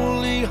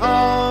lonely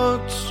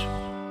heart,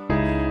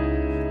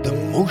 the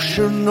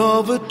motion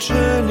of a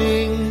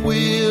turning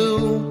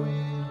wheel.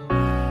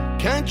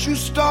 Can't you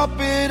stop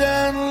it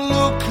and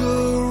look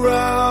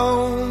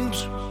around?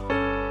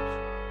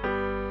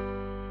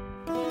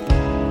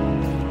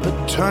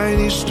 A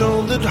tiny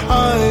stone that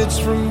hides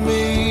from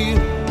me.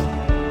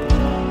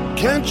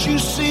 Can't you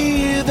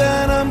see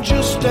that I'm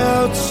just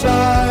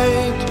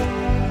outside?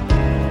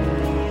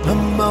 A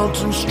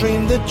mountain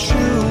stream that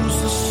chews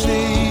the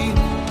sea.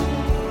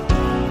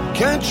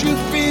 Can't you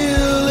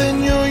feel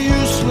in your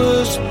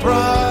useless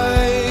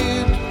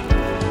pride?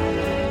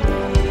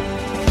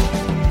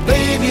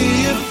 Baby,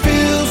 it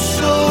feels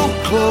so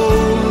close.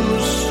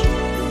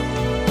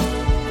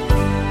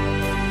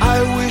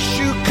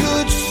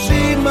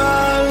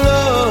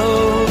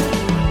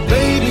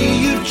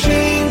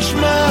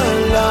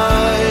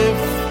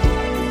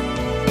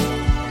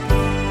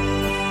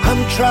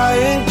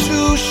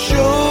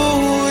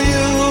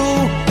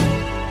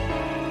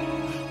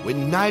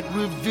 night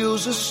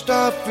reveals a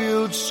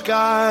star-filled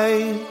sky.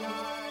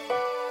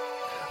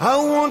 I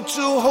want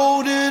to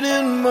hold it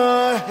in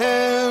my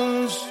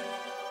hands.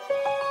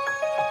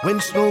 When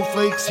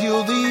snowflakes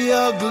heal the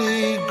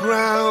ugly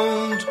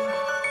ground,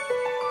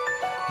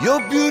 your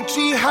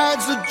beauty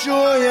hides the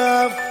joy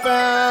I've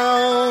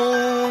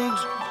found.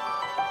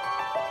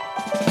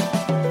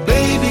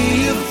 Baby,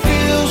 you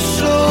feel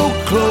so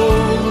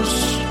close.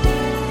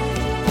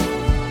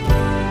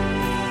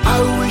 I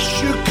wish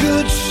you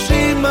could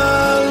see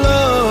my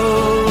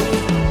love.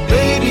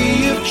 Baby,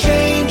 you've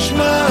changed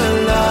my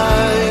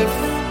life.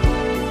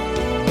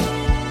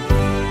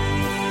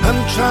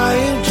 I'm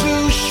trying to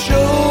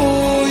show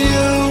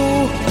you.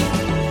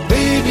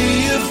 Baby,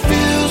 you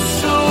feel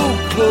so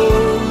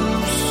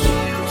close.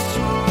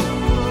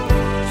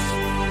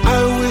 I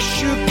wish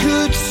you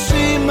could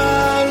see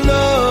my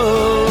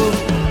love.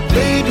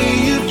 Baby,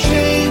 you've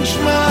changed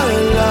my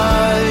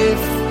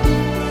life.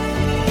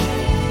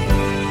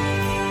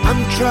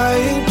 I'm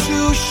trying to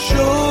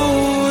show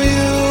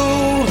you.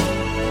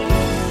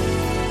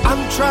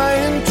 I'm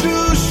trying to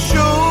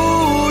show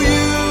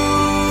you.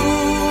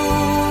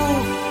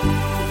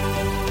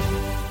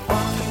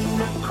 Walking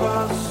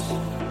across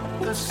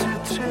the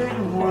sitting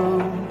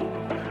room,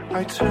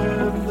 I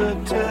turn the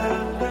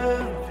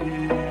television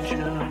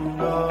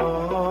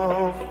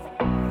off.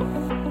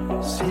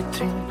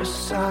 Sitting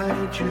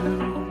beside you,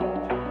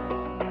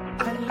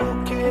 I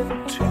look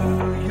into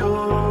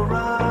your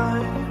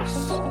eyes.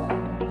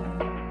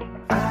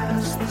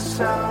 As the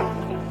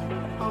sound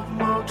of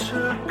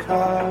motor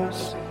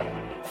cars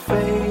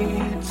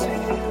fades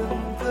in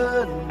the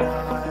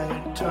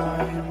night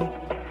time,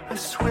 I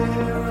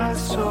swear I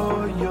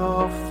saw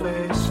your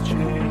face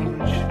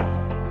change.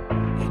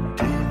 It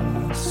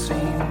didn't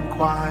seem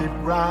quite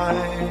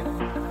right,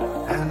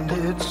 and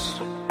it's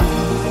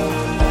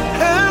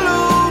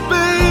hello,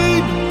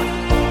 babe,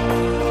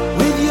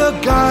 with your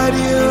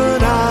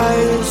guardian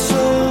eyes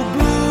so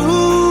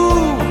blue.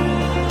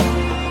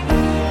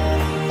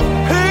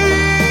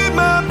 Hey,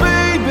 my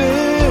baby,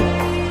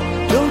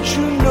 don't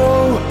you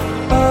know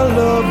our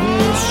love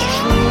is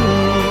true?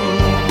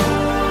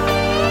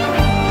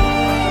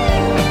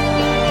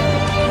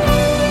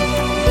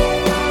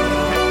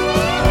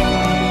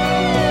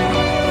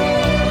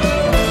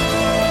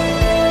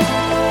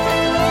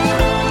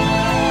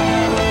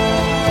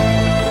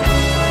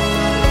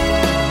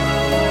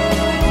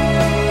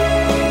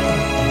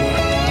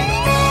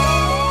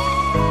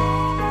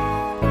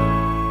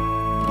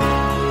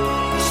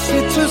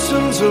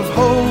 Citizens of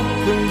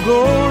hope and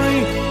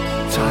glory,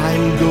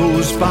 time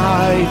goes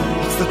by,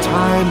 it's the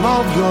time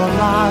of your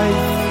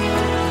life.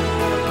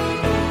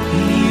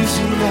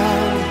 Easy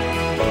now,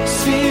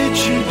 sit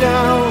you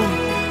down,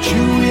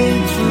 chewing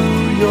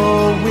through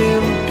your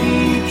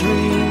wimpy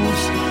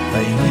dreams.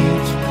 I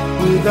eat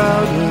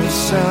without a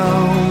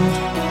sound,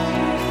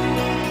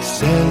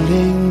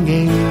 selling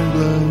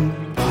England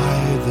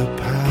by the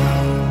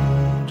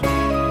pound.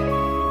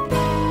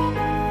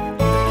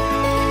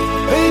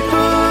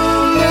 Paper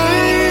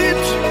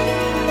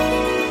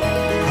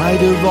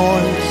hide a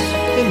voice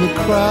in the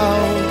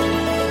crowd.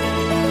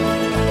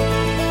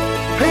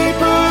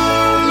 Paper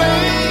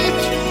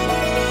late,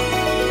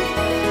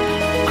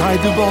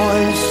 cried the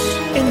voice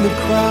in the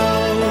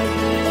crowd.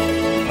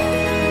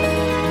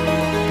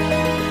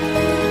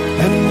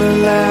 And the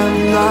lamb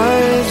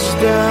lies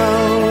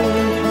down.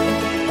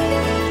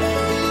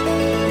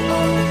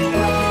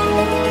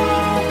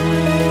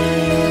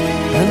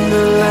 And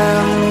the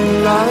lamb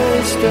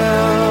lies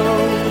down.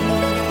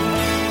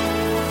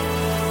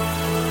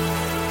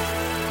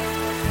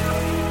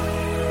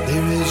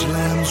 There is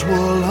lamb's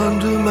wool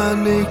under my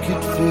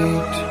naked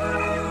feet.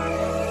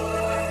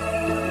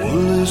 The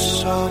wool is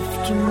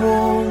soft and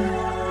warm,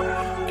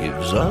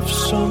 gives off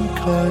some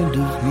kind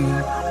of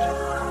heat.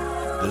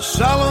 The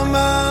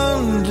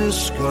salamander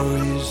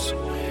scurries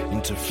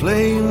into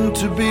flame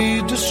to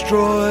be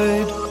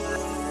destroyed.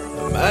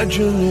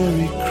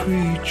 Imaginary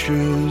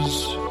creatures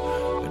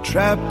are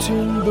trapped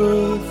in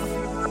birth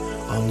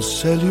on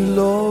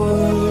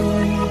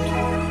celluloid.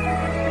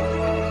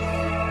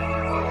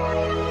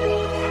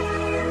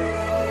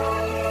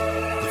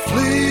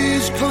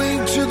 Fleas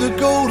cling to the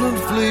golden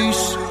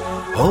fleece,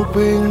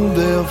 hoping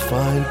they'll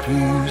find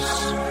peace.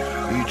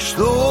 Each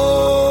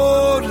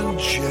thought and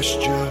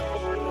gesture,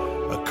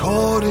 a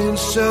cord in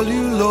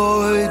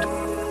celluloid.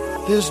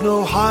 There's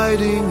no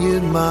hiding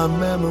in my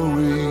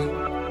memory.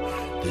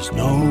 There's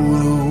no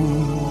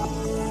room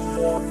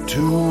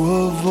to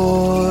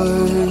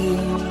avoid.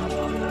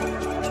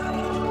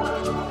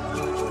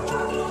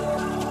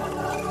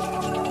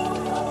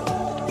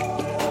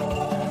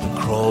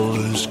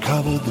 Crawlers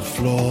covered the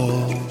floor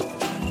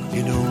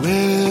in a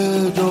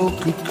red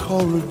ochre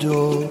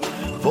corridor.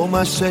 For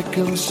my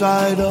second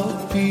side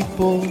of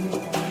people,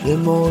 they're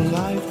more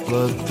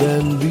lifeblood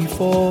than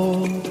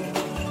before.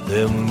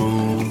 They're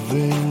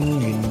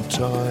moving in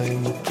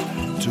time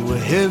to a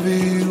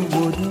heavy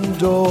wooden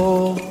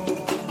door,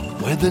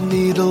 where the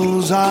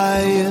needle's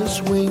eye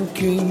is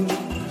winking,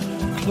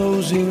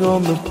 closing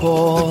on the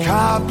paw. The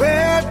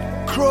carpet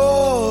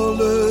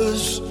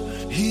crawlers,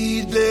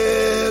 heed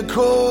their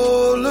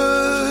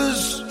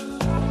callers.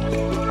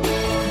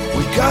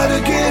 We gotta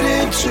get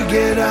in to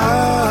get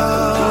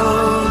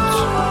out.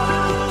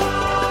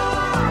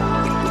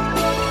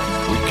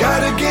 We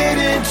gotta get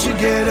in to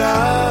get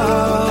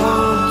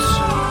out.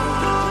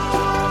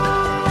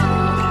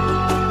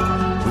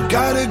 We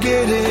gotta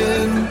get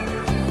in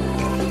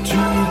to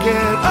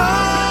get out.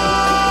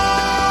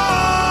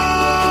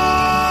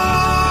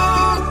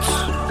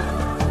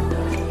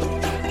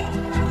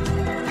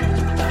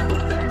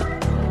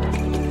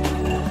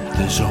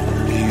 There's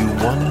only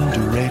one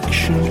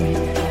direction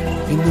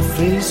in the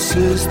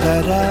faces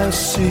that I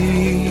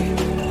see.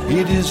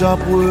 It is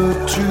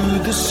upward to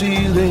the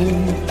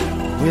ceiling,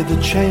 where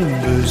the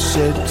chamber's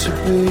said to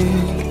be.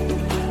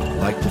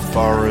 Like the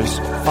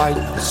forest, fight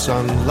the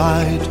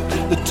sunlight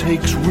that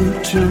takes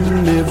root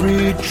in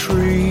every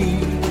tree.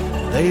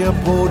 They are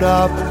pulled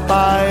up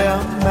by a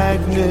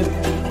magnet,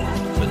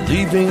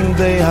 believing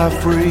they are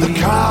free. The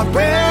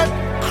carpet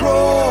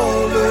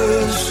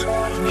crawlers,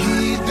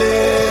 heed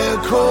their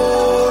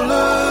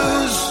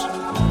callers.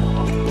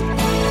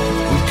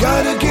 We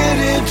gotta get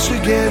in to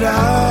get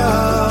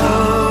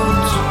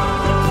out.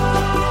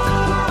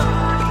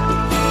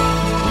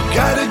 We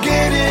gotta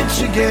get in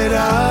to get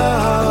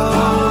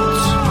out.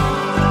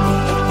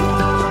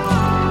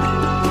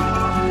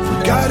 We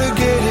gotta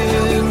get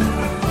in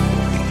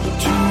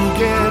to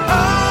get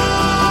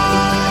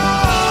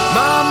out.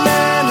 My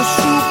man, the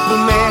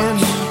Superman,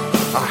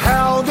 are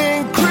held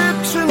in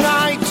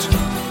kryptonite,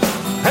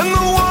 and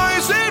the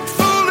wise and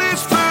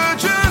foolish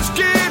virgins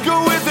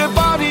giggle with their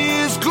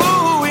bodies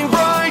glowing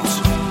bright.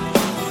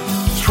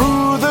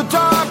 Through the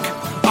dark,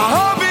 a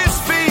harvest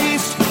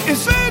feast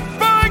is lit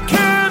by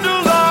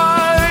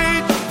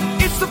candlelight.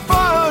 It's the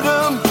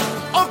bottom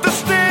of the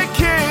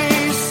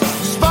staircase,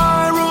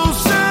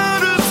 spirals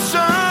out of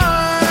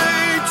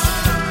sight.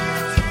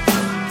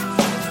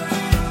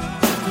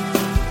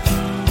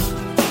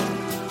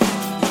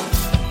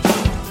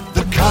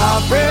 The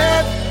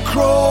carpet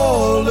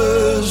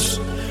crawlers,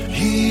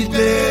 heed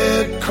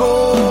their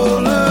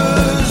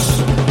callers.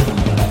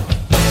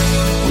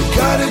 We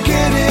gotta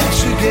get in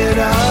to get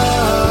out.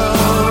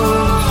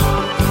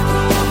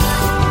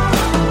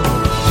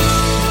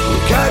 We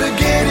gotta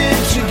get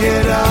in to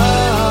get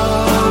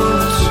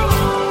out.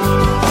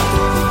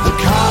 The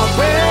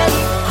carpet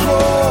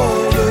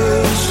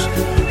crawlers,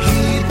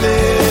 heed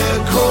their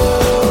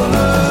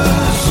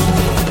callers.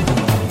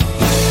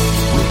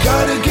 We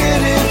gotta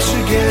get in to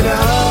get out.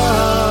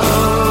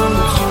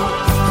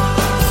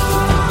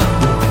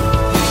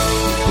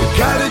 We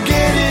gotta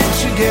get in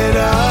to get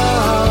out.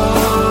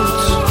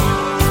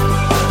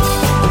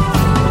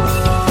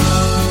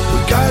 We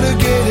gotta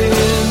get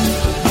in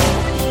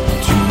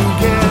to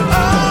get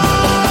out.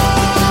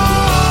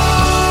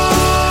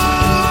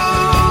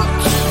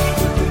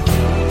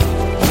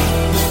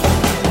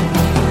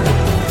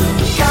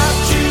 Got to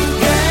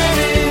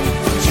get in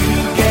to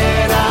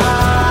get out.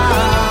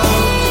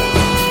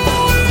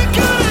 Got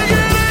to get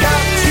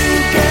in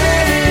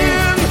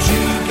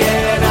to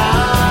get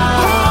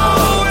out.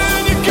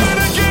 And you gotta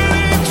get in to get out. Got to get in to get out. Got to get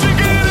in to get out. Gotta get in to get out. Got to get in to get out. Got to get in to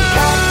get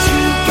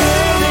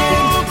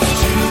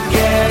out.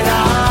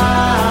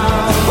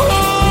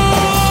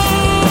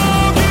 Got to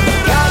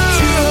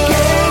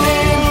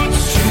get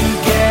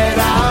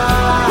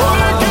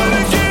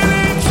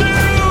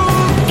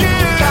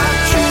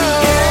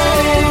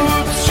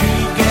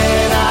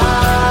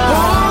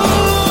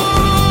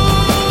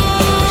in to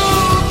get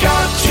out.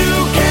 Got to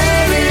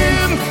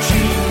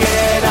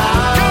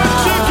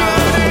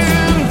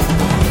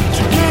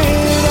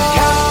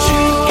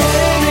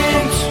get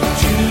in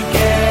to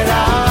get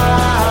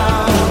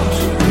out.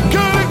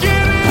 Gotta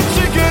get in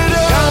to get out. Got to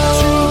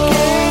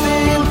get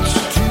in to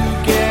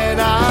get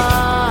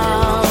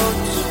out.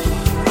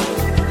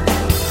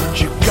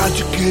 You got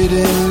to get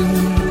in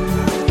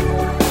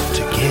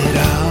to get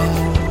out.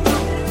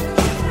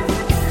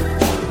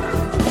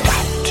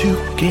 Got to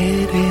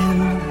get in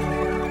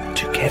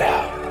to get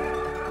out.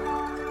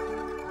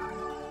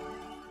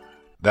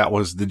 That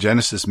was the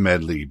Genesis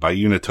medley by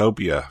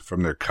Unitopia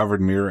from their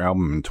Covered Mirror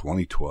album in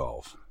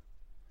 2012.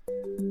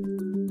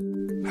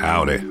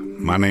 Howdy,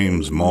 my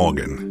name's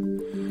Morgan,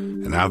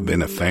 and I've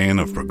been a fan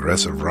of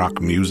progressive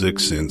rock music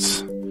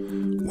since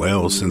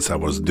I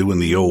was doing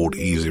the old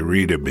Easy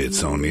Reader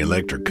bits on the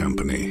Electric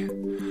Company.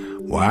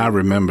 Well, I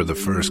remember the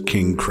first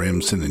King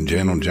Crimson and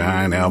Gentle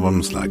Giant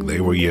albums like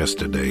they were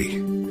yesterday,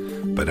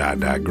 but I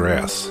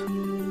digress.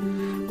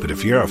 But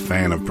if you're a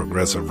fan of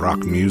progressive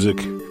rock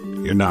music,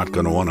 you're not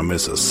going to want to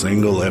miss a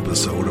single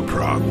episode of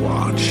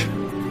Prog-Watch.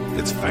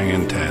 It's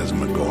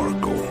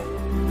phantasmagorical.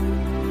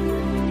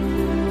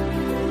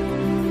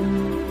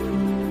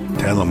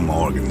 Tell 'em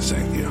Morgan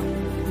sent you.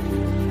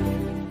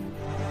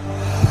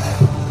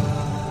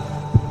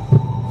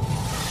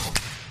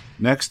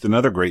 Next,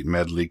 another great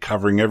medley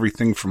covering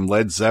everything from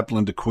Led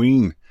Zeppelin to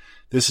Queen.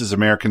 This is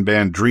American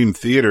band Dream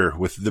Theater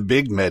with The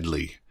Big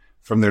Medley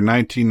from their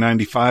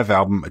 1995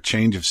 album A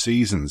Change of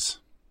Seasons.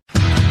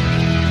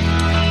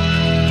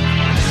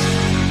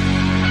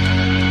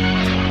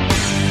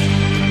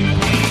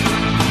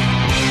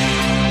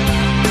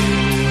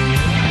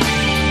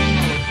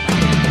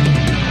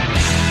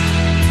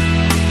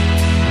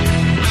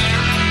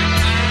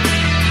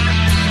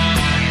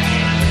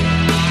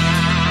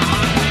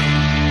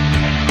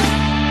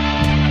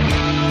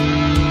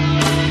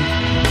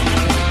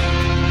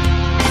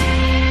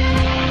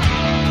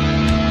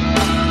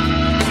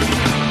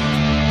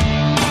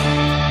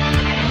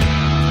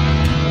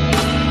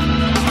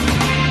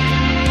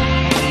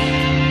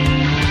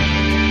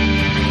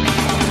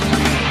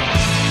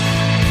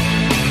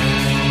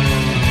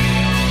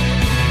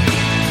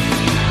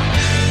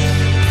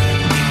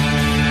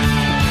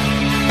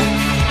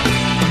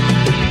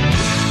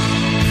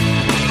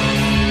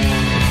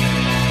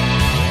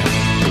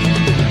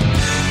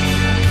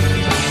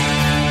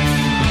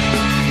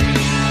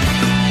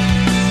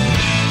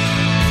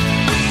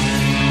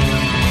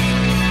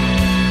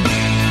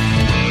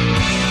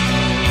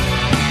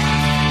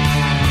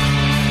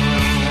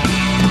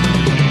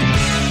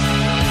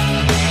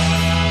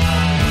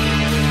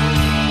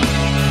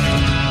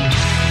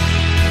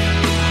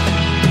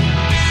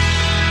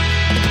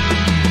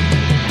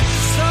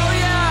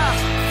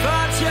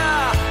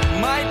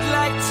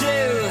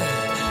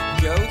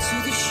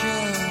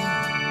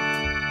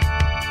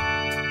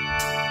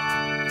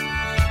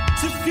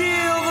 to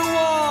feel the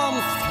warm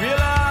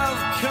thrill of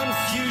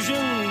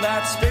confusion,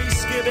 that space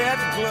cadet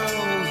glow.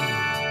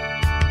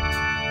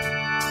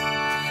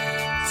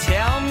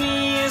 Tell me,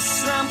 is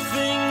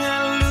something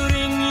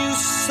eluding you,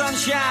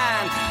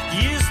 sunshine?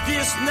 Is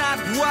this not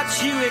what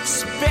you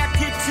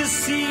expected to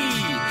see?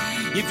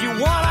 If you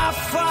wanna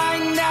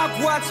find out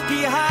what's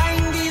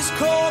behind these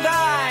cold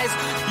eyes,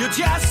 you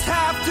just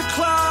have to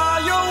claw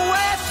your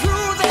way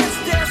through this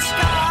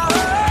disguise.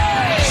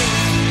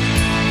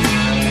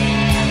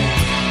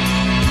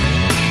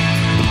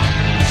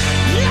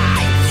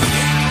 Lights!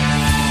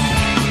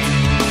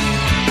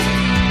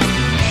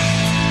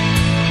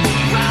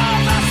 Roll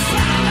the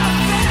sound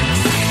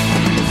effects!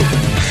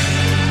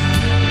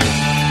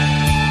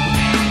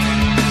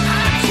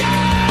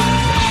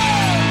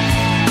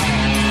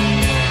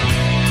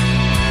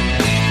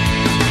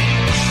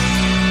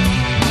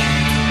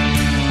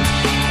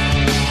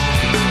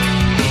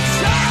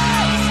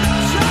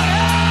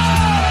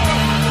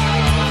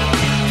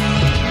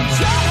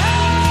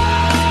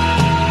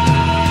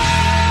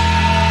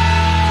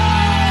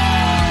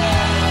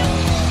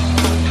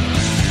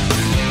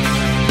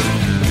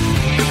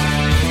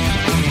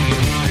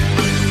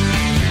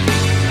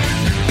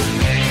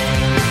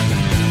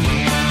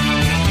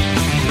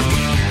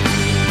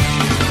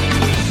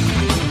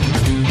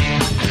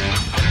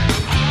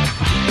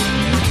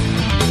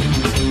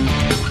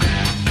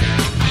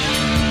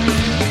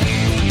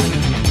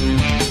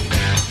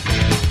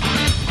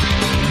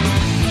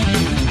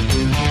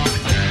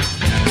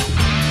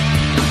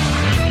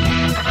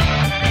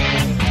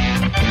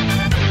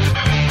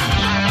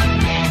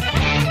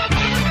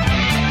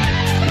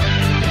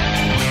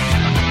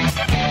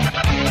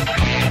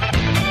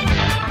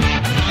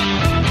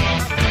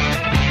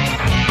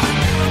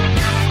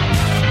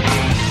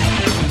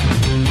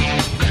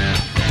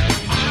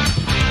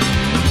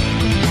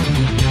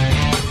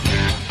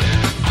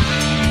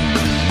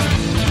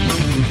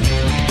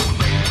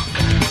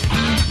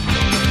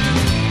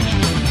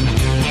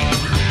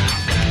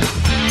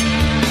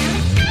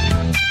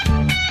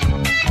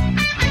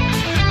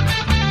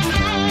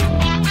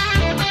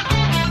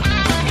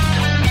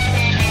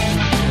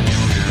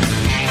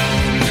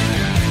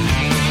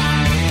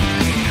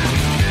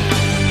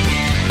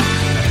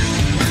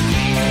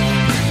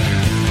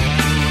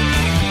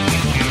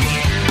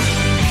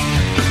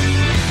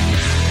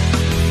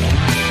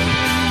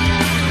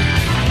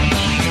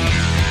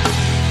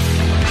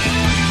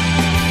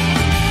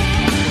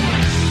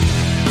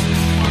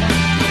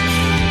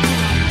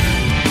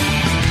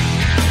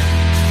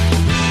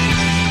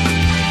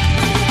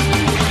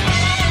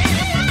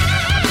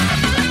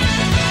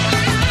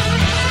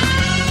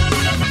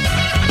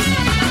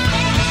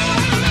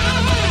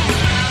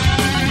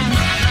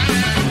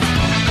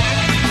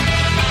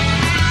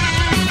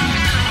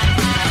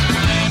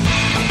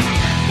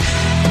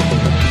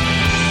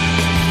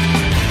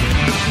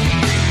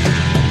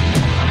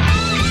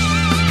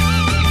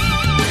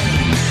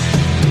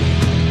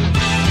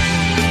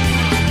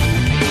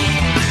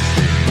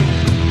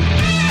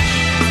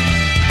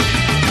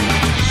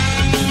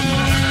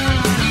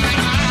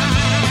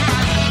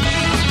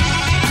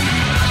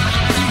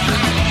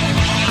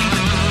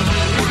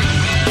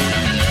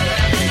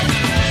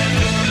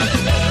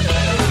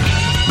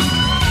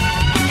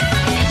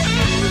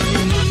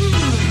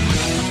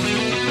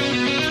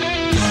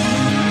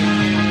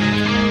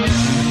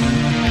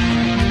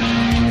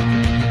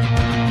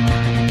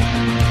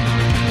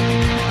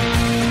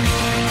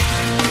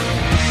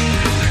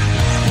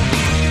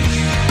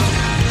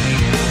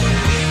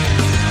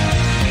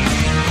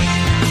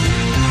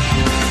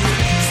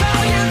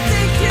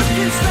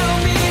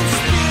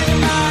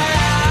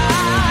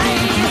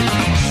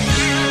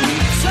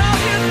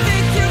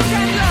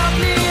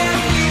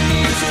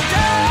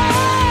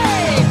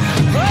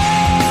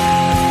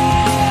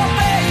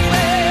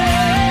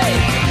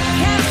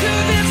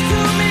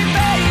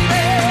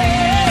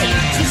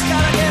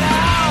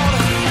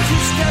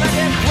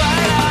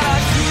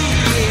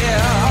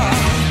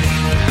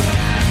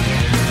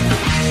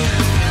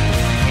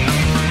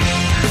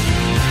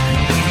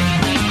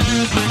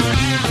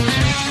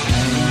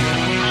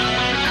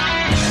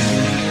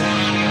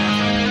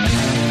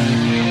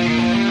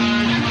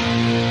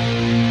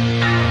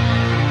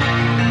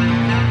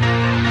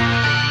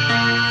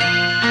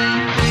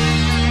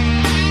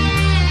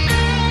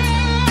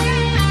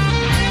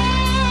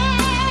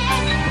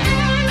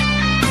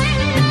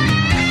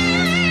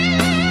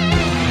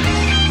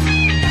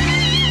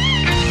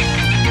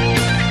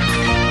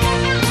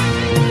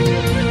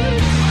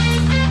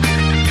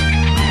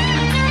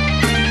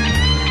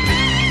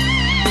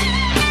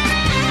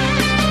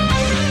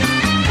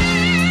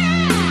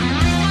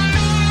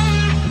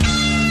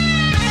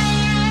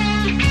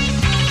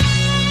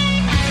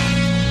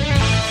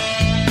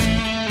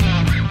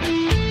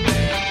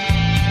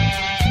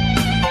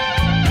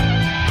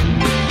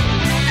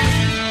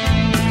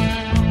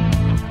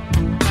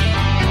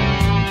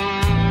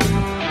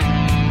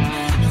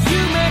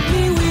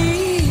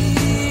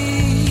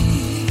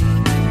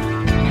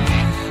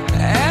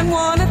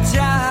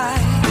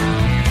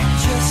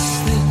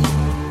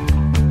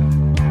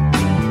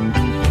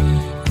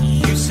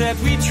 that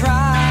we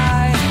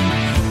try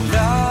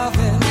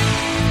loving,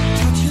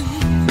 touching,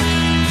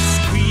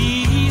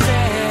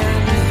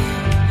 squeezing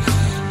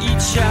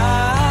each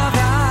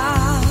other.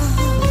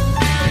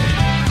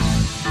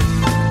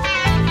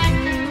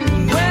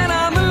 When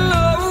I'm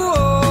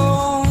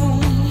alone,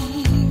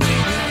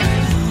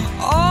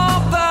 all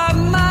by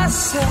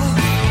myself,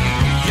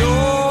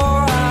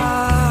 you're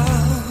out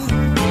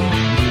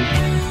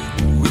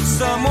with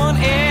someone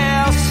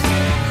else,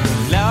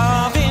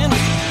 loving,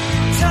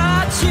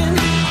 touching,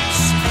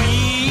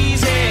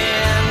 squeezing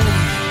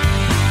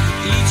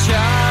each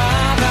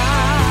other.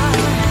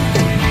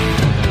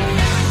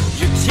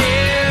 You're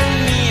tearing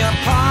me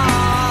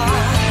apart,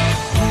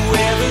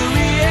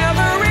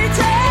 every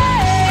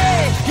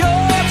day.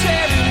 You're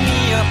tearing me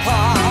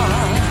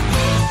apart.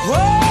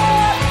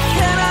 What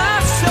can I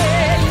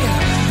say?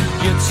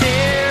 You're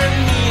tearing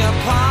me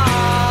apart.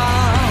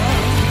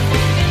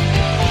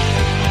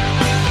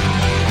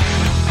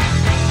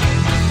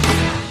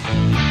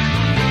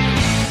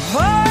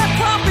 Oh, it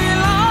can't be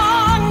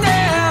long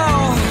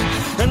now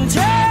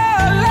until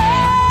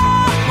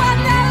love when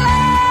the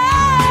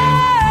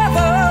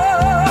lover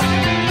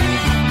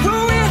who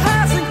he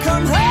hasn't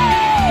come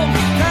home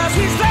 'cause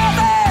he's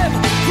loving,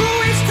 who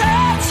he's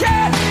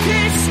touching,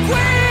 he's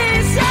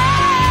squeezing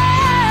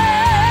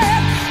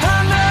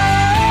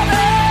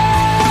another.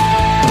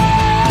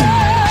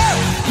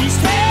 He's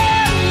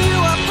tearing you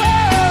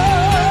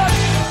apart.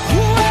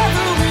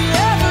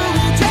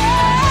 Every day,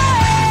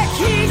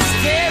 he's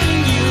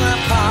tearing you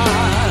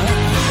apart.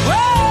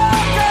 Oh,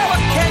 girl,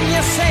 what can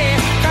you say?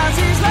 'Cause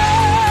he's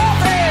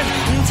loving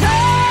and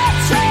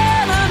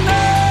touching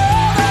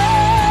another.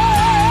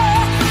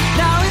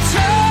 Now it's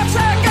your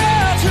turn,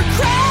 girl, to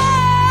cry.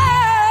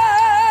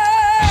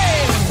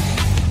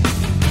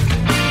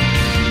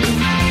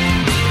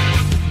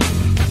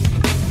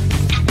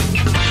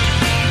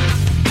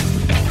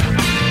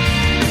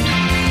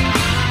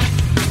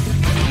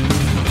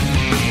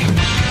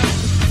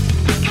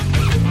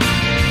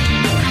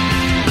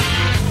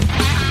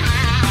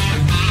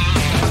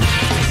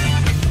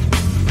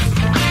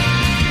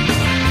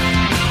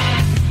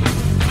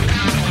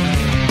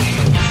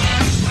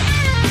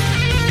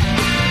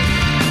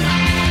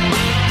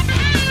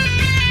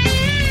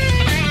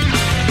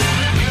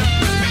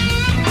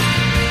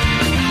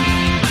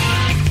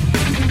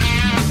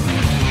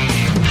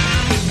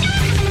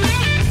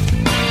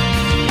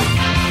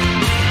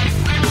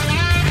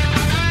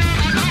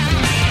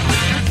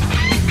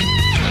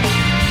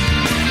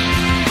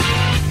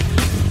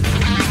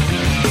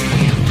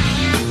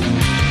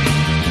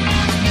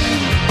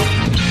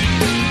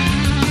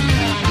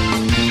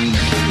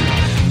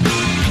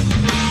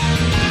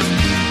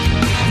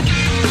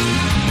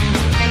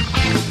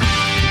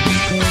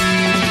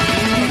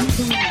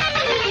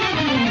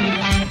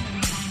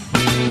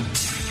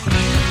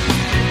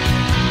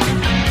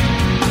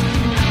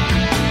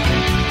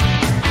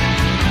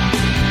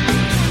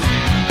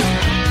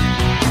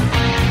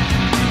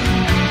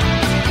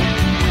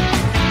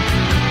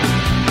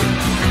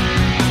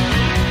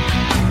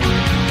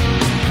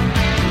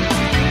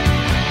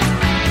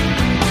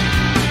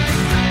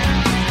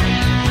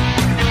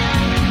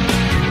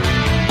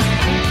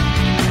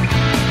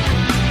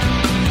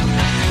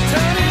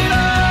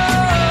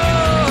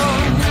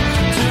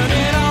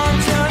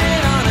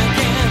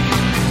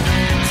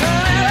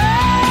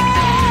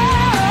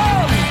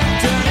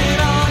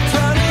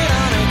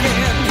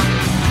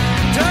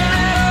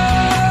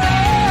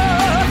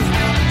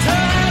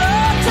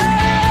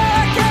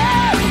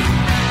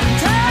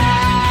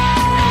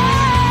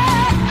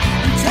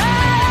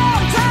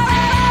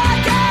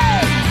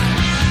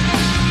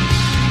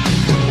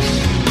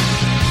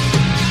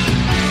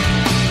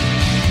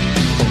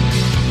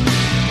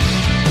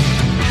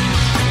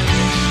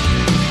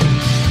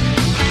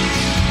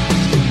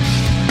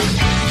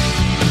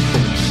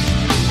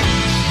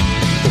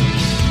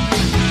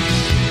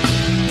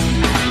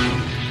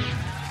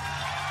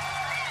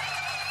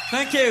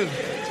 Thank you.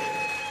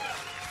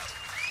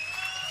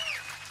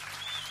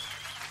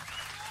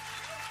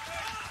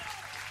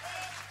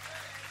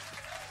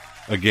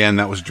 Again,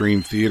 that was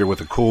Dream Theater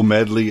with a cool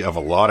medley of a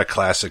lot of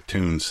classic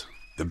tunes.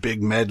 The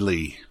Big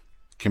Medley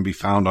can be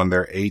found on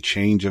their A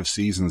Change of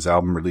Seasons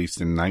album released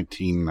in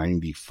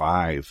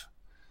 1995.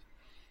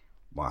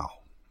 Wow,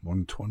 more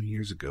than 20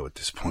 years ago at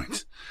this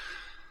point.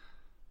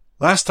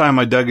 Last time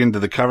I dug into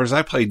the covers,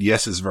 I played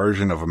Yes's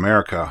version of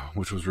America,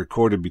 which was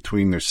recorded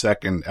between their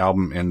second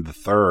album and the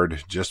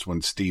third, just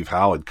when Steve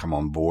Howe had come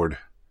on board.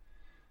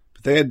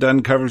 But they had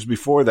done covers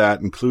before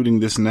that,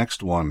 including this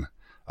next one,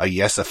 a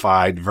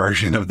Yesified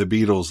version of the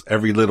Beatles'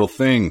 Every Little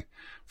Thing,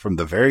 from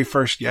the very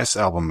first Yes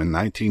album in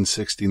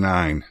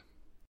 1969.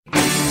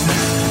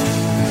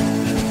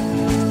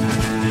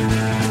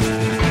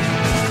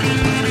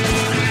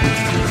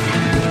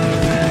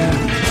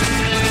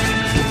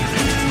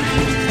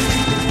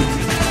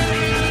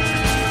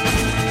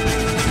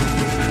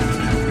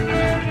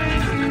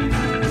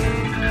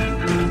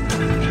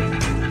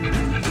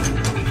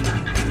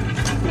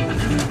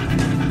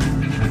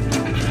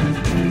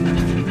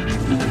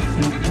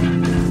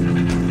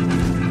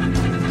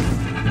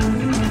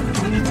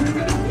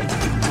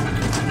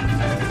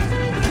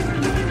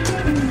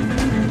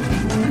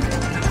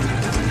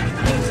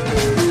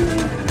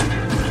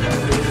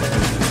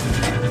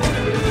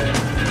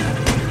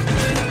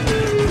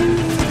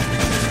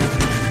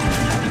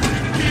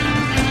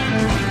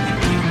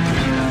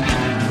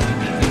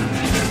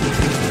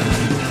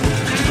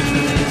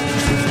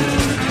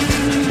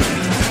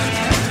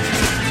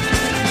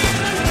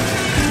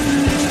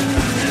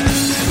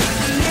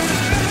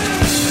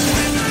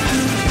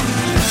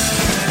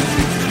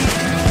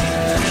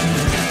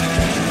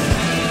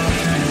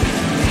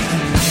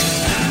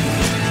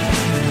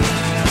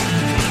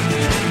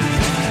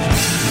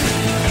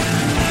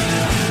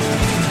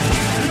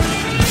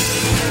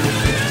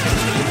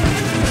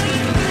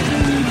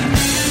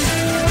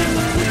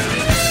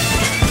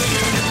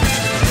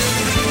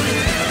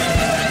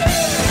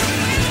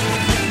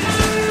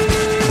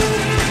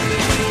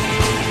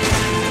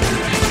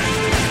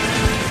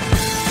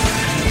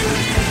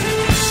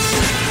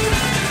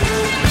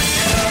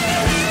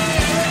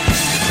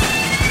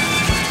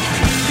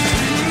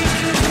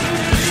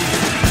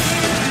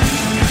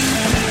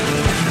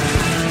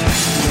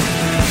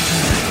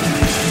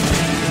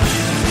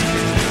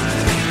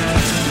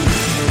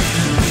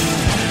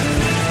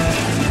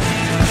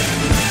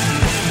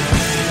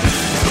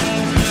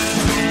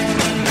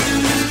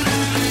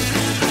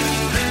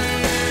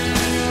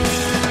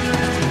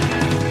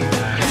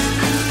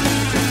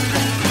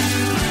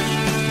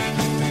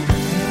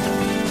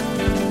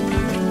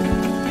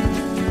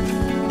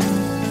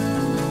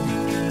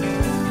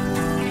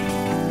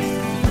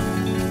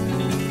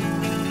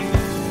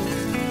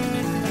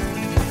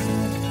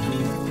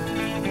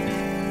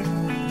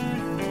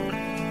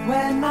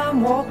 When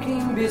I'm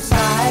walking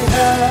beside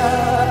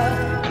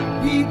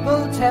her,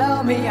 people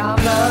tell me I'm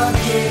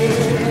lucky.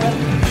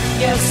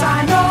 Yes, I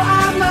know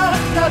I'm a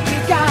lucky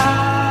guy.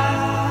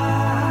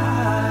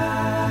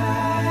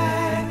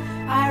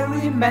 I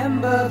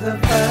remember the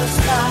first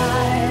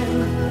time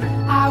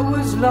I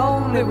was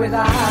lonely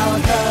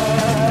without her.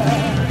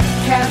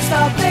 Can't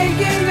stop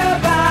thinking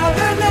about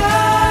her now.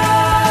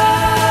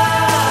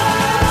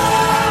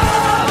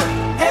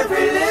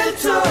 Every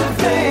little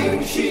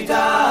thing she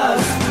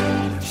does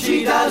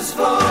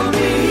for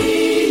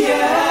me,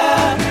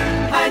 yeah.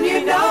 And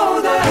you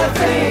know the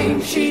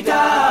thing she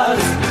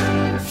does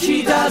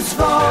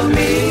for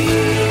me.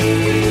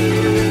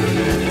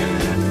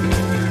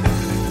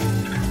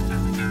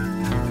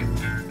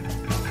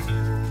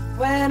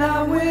 When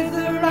I'm with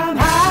her, I'm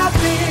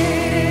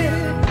happy,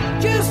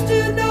 just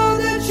to know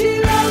that she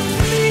loves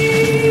me.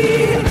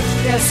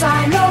 Yes,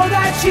 I know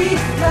that she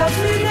loves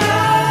me now.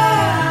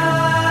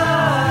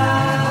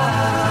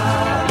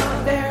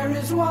 There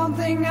is one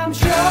thing I'm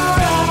sure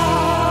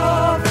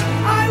of,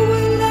 I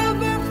will love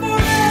her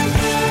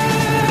forever,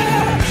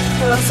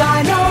 'cause I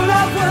know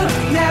love will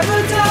never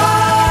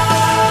die.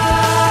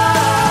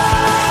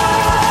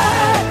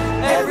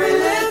 Every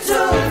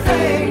little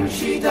thing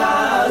she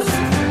does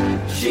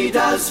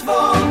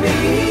for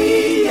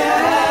me,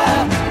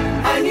 yeah.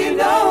 And you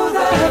know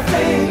the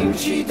thing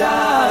she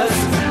does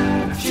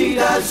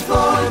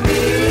for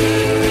me.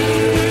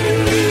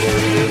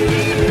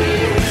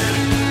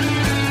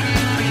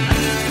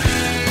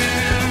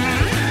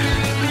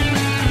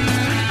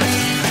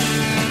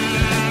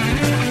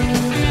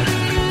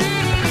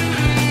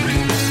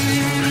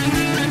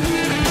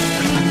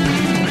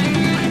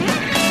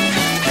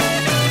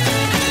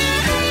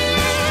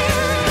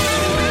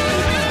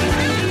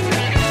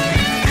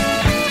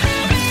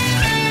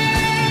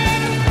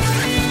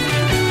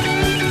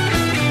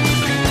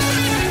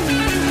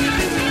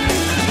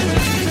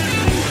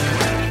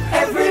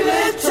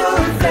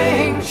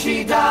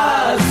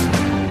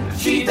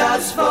 She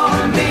does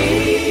for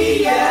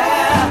me,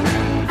 yeah.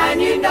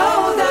 And you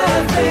know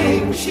the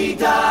thing she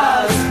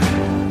does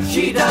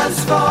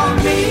for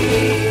me.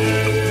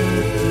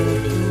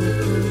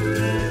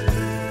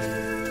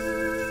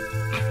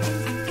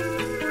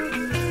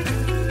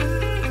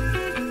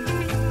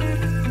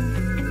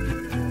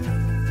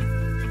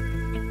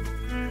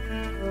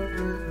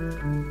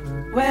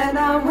 When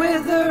I'm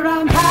with her,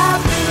 I'm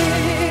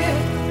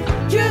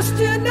happy, just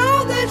to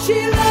know that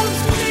she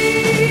loves me.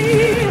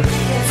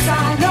 Yes,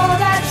 I know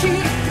that she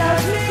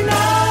loves me now.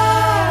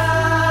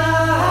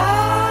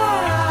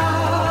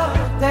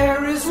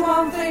 There is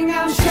one thing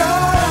I'm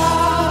sure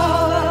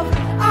of,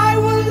 I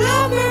will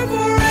love her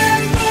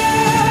forever,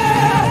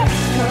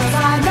 'cause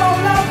I know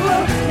love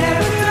will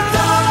never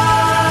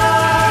die.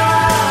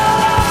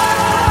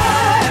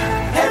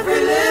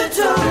 Every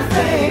little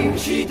thing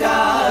she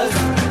does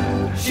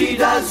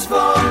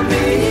for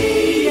me,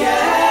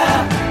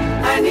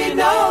 yeah. And you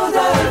know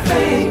the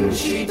thing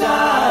she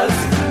does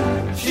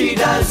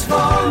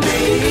for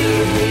me.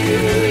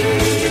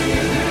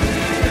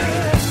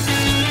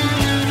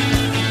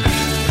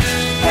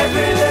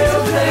 Every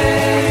little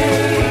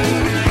thing,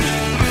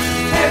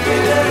 every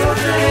little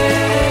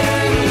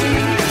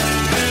thing,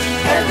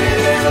 every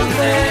little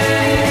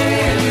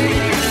thing,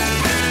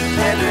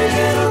 every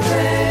little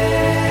thing.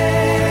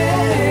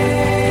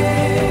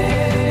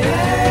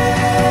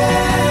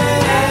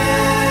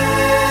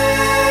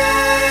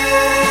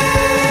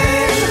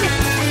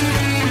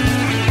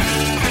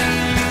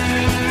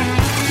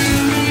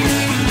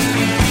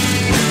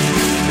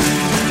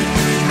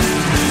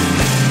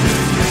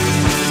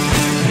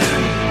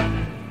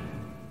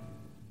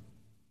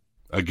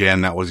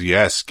 Again, that was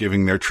Yes,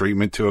 giving their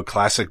treatment to a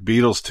classic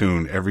Beatles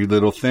tune, Every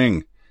Little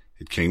Thing.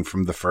 It came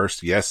from the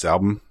first Yes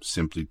album,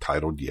 simply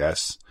titled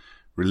Yes,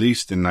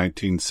 released in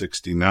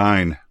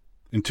 1969.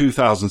 In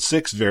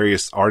 2006,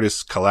 various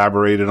artists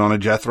collaborated on a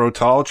Jethro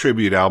Tull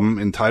tribute album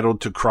entitled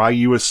To Cry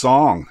You a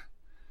Song.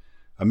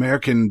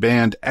 American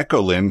band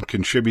Echolin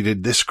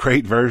contributed this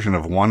great version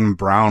of One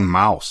Brown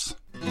Mouse.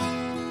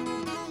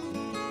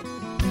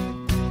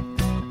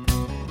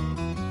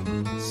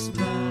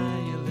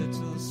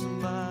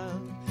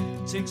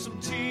 Take some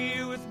tea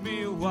with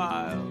me a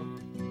while.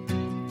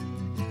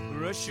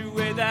 Brush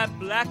away that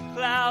black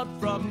cloud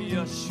from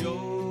your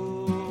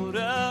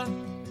shoulder.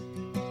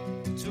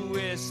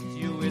 Twist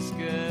your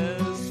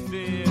whiskers,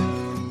 feel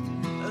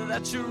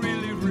that you're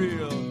really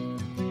real.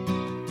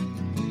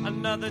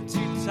 Another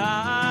tea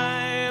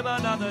time,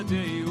 another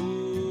day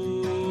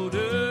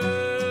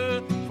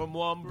older. From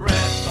warm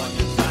breath on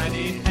your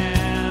tiny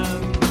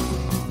hand,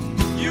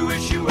 you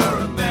wish you were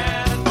a man.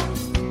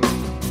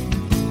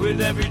 With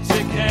every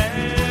tick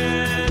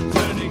and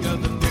turning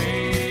of the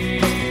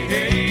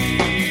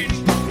page,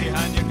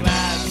 behind your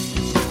glass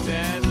you sit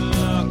and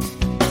look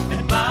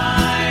at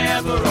my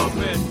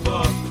ever-open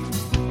book.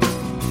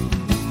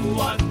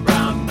 One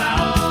brown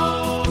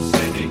mouse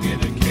sitting in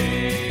a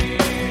cage.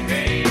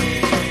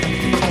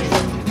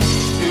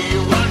 Do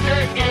you wonder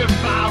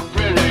if I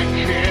really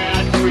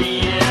cared for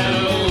you?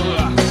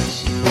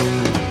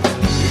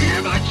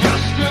 If I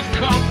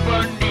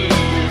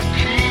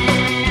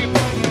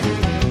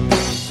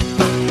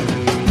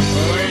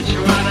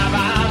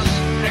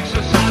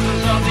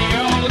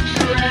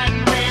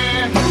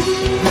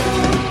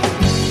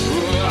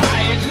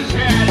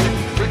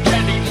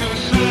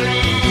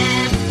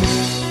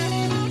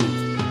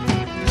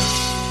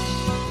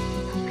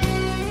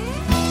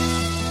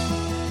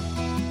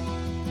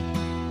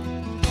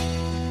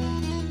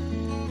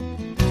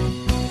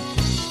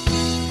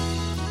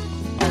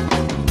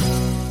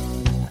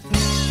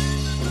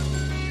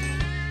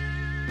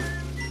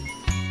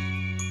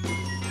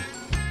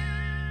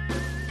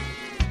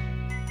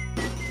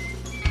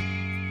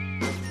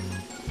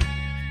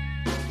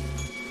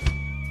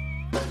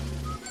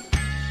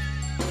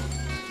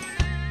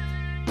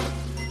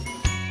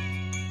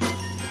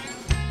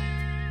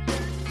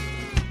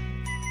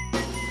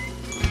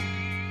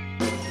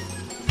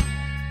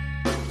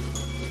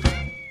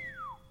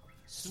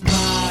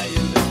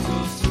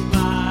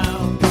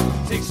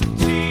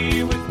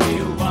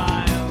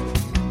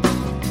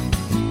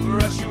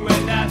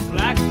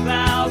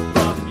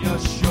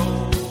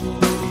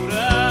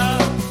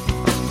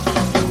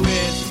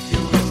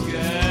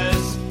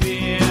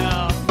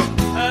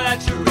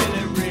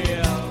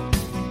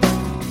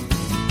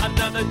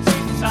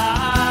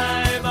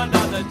time,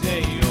 another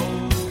day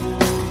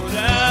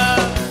older.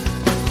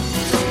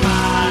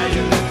 Smile,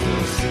 your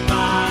little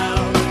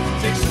smile.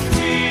 Take some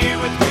tea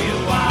with me a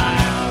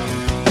while.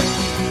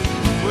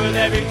 With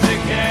every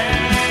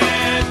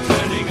ticket,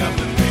 turning up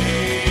the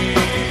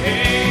pace.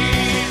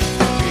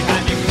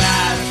 Behind your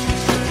glass,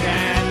 you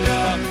stand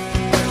up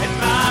at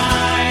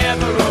my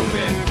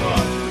ever-open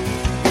book.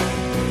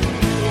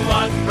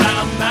 One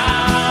brown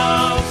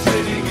mouse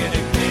sitting in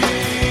a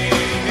cage.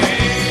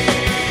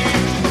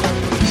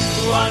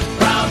 One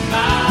brown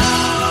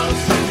mouse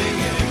sitting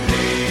in a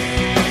cage.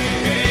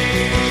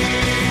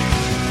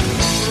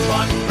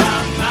 One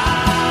brown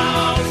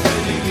mouse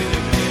sitting in a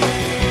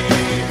cage.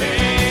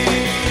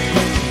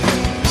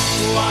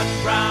 One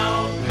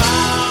brown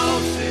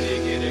mouse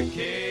sitting in a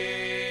cage.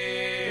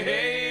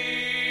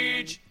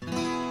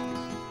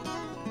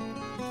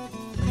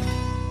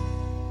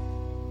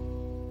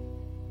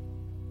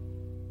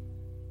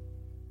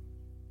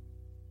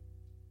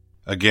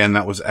 Again,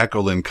 that was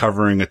Echolin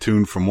covering a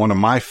tune from one of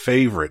my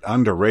favorite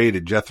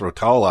underrated Jethro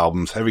Tull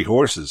albums, Heavy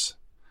Horses.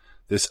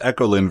 This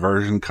Echolin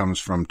version comes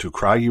from To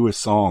Cry You a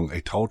Song,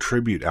 a Tull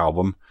tribute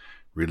album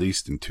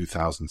released in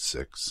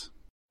 2006.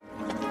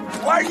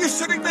 Why are you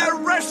sitting there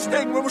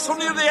resting when we're so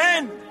near the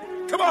end?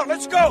 Come on,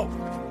 let's go.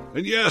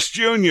 And yes,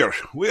 Junior,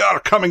 we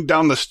are coming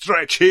down the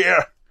stretch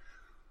here.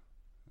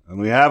 And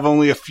we have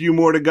only a few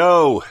more to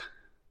go.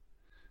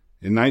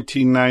 In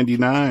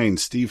 1999,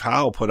 Steve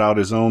Howe put out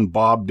his own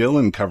Bob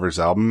Dylan covers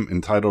album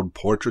entitled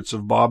Portraits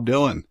of Bob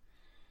Dylan.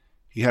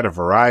 He had a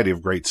variety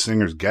of great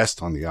singers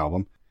guest on the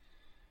album,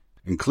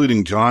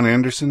 including John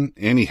Anderson,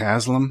 Annie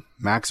Haslam,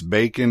 Max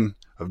Bacon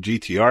of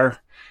GTR,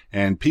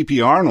 and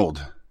P.P.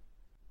 Arnold.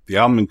 The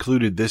album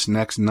included this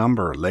next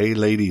number, Lay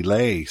Lady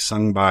Lay,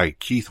 sung by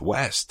Keith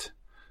West,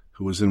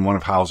 who was in one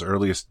of Howe's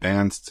earliest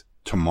bands,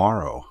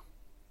 Tomorrow.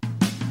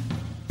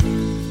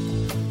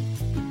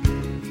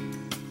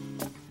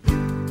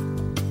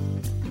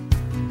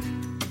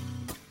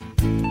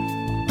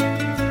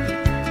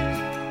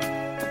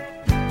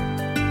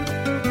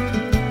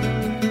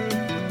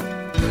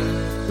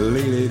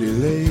 Lay, lady,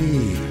 lay,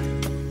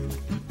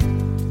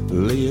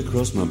 lay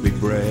across my big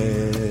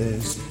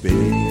breast bed.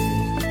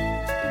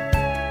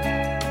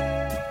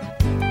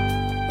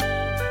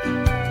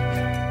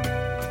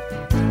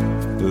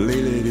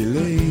 Lay, lady,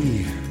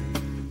 lay,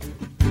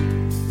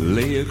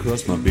 lay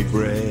across my big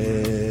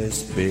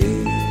breast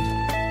bed.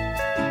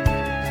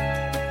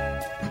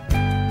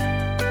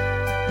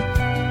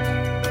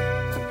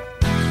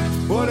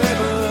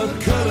 Whatever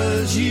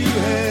colors you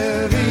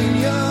have in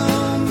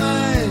your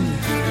mind,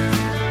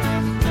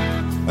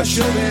 I'll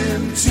show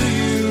them to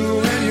you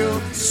and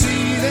you'll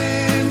see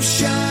them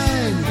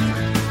shine.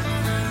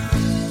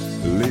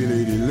 Lay,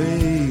 lady,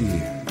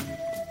 lay,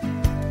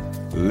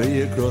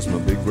 lay across my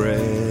big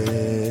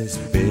breast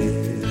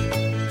bed.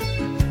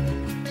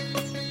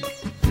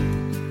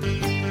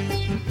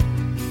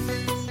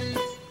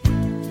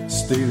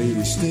 Stay,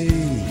 lady, stay,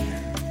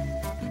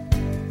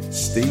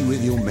 stay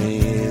with your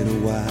man a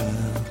while.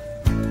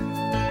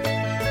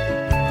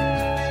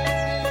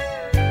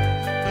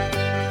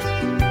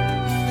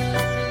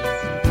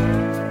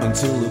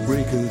 Until the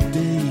break of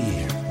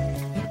day,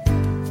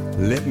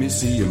 let me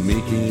see you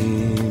make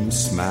him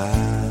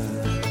smile.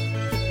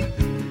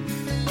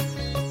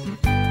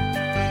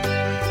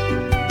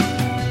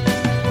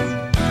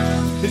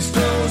 His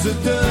clothes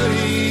are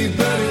dirty,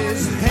 but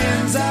his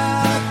hands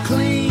are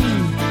clean.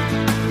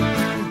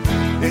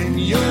 And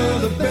you're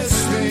the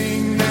best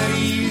thing that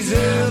he's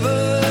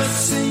ever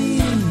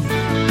seen.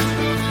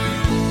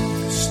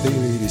 Stay,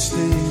 lady,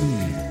 stay,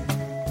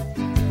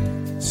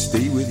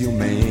 stay with your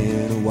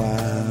man a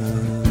while.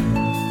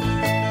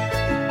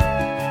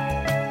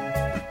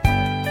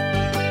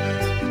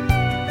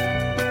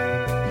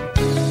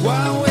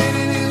 Why wait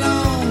any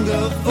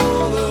longer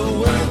for the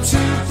world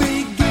to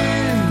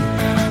begin?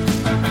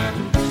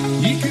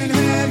 You can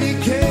have your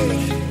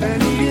cake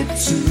and eat it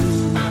too.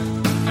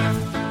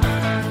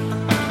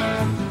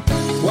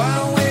 Why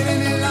wait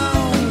any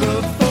longer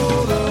for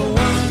the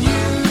one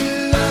you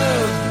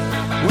love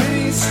when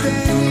he's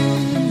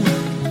standing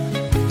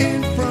in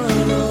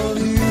front of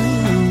you?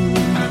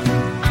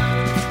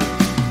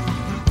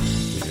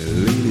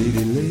 Lay,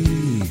 lady, lay,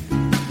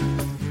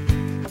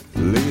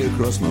 lay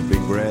across my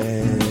big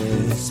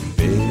breast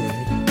bed.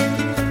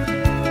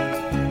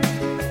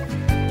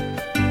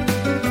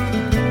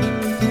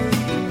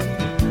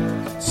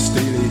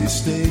 Stay, lady,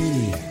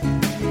 stay,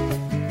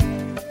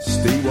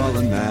 stay while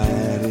the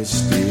night is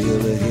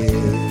still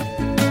ahead.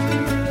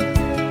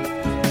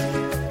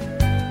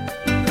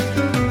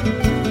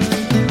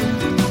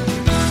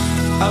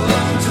 I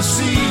long to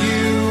see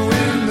you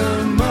in the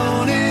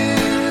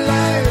morning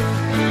light.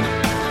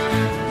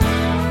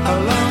 I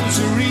long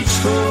to reach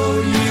for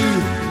you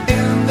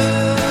in the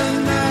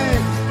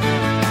night.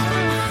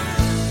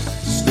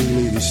 Stay,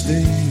 lady,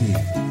 stay,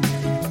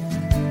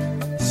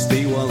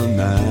 stay while the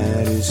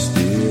night is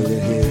still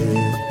ahead.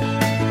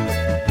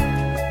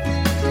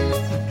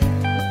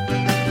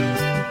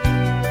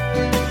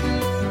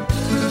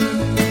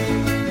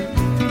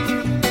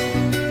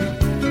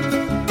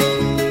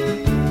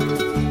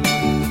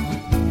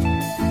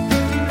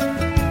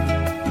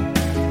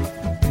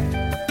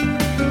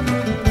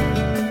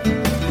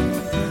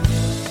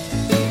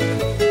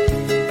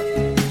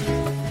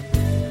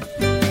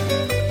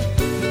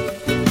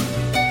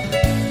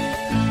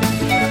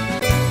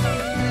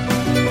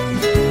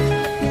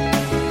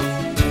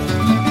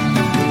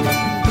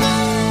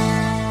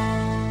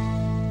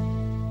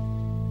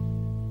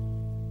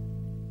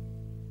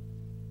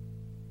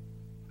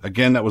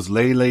 Again, that was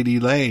Lay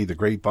Lady Lay, the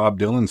great Bob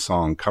Dylan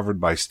song,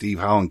 covered by Steve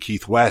Howe and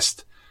Keith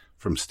West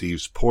from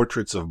Steve's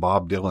Portraits of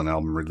Bob Dylan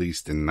album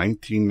released in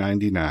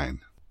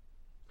 1999.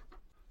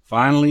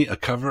 Finally, a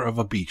cover of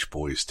a Beach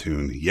Boys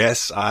tune.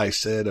 Yes, I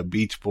said a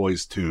Beach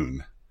Boys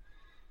tune.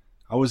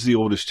 I was the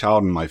oldest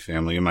child in my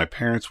family, and my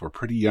parents were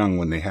pretty young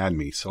when they had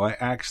me, so I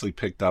actually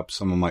picked up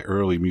some of my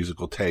early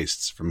musical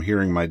tastes from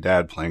hearing my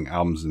dad playing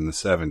albums in the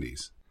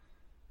 70s.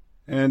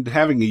 And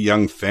having a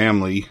young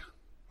family,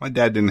 my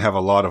dad didn't have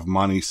a lot of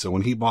money, so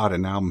when he bought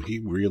an album, he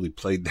really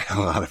played the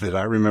hell out of it.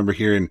 I remember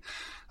hearing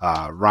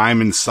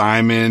Ryman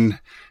Simon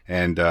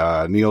and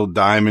Neil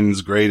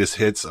Diamond's greatest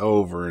hits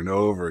over and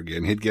over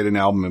again. He'd get an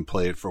album and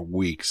play it for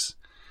weeks.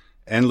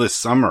 Endless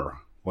Summer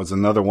was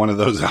another one of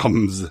those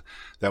albums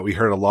that we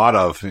heard a lot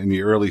of in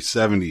the early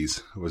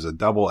 70s. It was a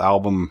double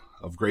album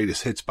of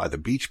greatest hits by the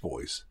Beach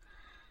Boys.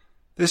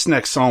 This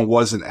next song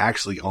wasn't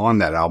actually on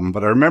that album,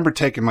 but I remember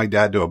taking my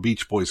dad to a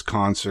Beach Boys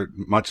concert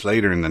much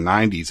later in the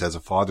 90s as a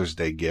Father's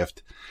Day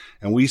gift,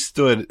 and we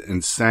stood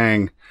and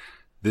sang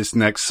this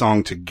next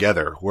song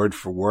together, word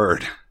for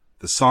word.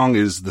 The song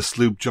is The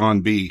Sloop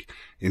John B.,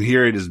 and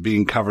here it is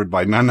being covered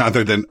by none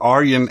other than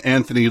Arjen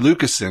Anthony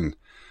Lucassen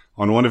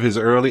on one of his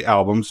early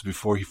albums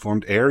before he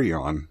formed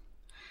Ayreon.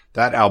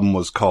 That album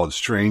was called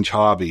Strange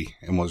Hobby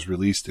and was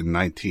released in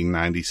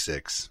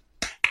 1996.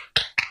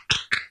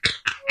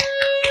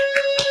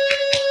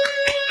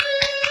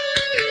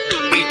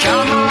 We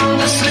come on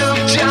the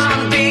sloop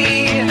John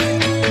B.,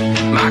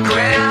 my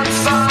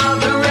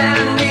grandfather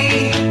and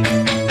me.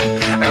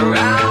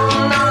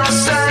 Around our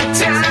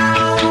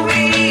town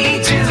we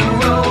do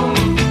roam,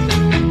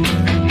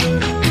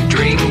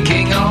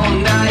 drinking all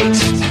night.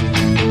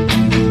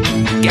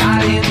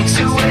 Got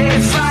into a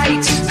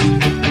fight.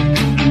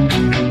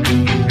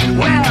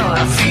 Well,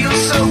 I feel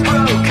so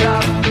broke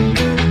up,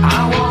 I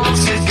want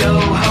to go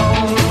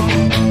home.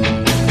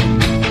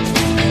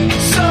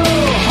 So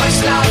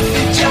hoist up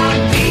the John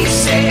B.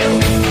 sail,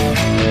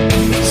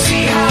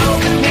 see how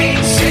the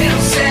mainsail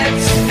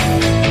sets.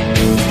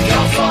 Go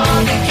for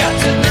the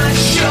captain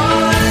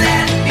ashore,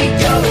 let me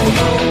go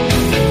home.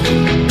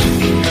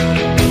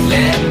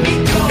 Let me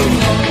go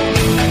home.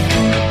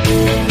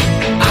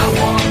 I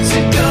want to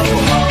go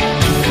home.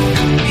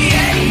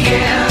 Yeah,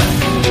 yeah.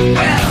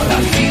 Well, I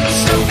feel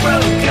so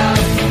broke up,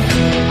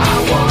 I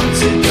want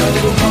to go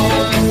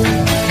home.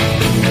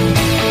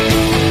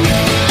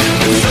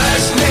 The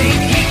first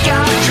mate, he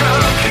got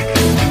drunk,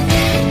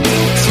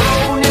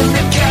 thrown in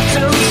the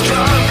captain's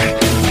trunk.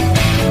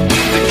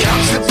 The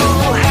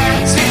constable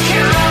had to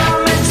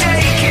come and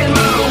take him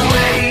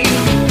away.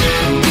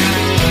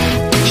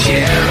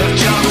 Sheriff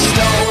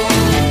Johnstone,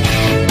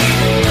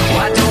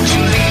 why don't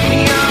you leave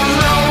me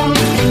alone?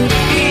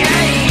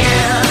 Yeah,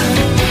 yeah.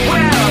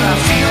 Well, I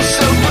feel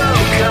so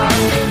broke up,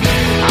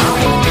 I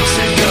want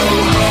to go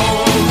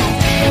home.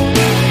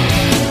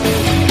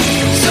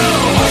 So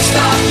hoist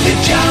up the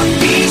John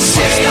B.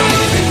 sail,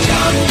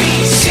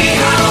 see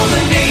how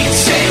the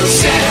mainsail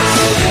sets.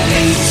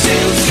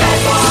 Go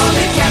for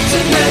the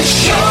captain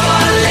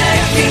ashore,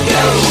 let me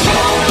go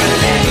home.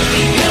 Let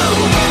me go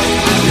home.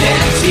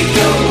 Let me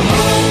go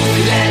home.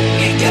 Let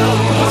me go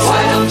home.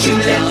 Why don't you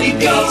let me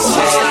go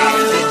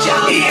home?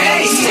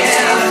 Yeah,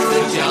 yeah.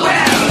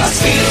 Well, I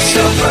feel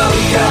so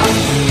broke up,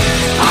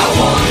 I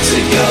want to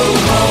go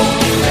home.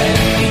 Let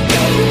me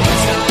go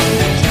home.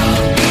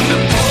 The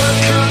poor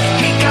cook,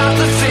 he got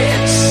the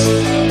fits.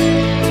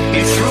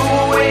 He threw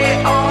away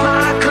all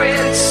my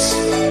grits.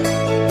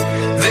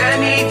 Then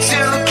he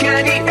took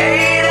and he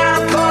ate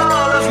up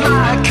all of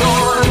my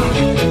corn.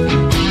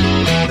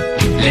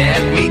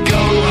 Let me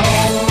go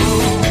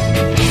home.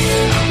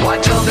 Why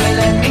don't they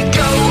let me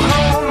go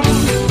home?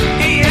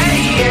 Yeah,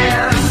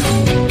 yeah.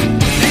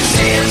 This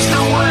is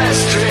the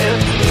worst trip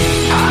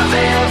I've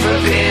ever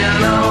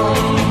been on.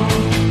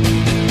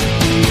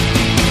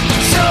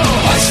 So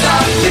hoist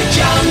up the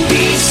John B.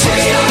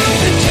 sail,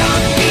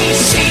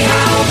 see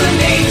how the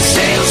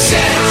mainsail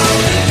sets.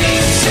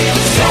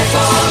 Go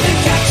for the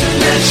captain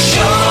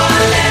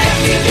ashore, let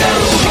me go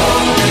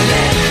home.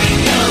 Let me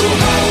go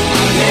home.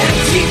 Let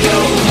me go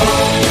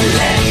home.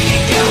 Let me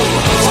go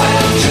home. Why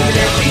don't you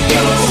let me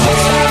go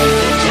home?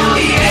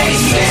 Yeah,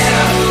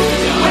 yeah.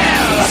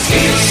 Well, I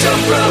feel so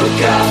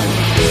broke up,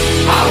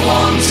 I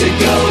want to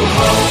go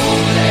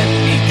home. Let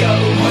me go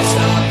home.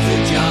 Stop the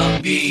John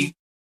B.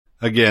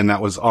 Again,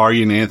 that was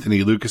Arjen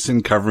Anthony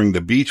Lucassen covering the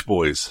Beach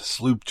Boys'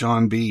 Sloop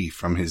John B.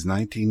 from his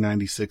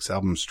 1996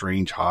 album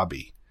Strange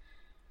Hobby.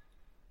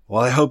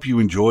 Well, I hope you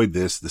enjoyed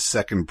this, the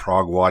second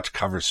Prog-Watch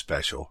cover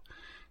special.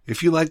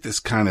 If you like this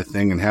kind of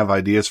thing and have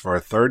ideas for our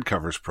third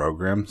covers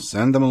program,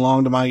 send them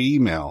along to my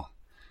email.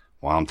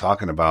 While I'm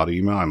talking about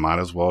email, I might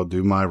as well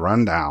do my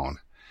rundown.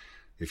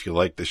 If you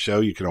like the show,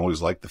 you can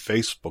always like the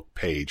Facebook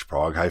page,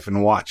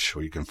 Prog-Watch,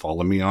 or you can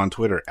follow me on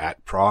Twitter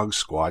at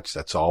Prog-Squatch.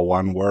 That's all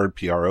one word,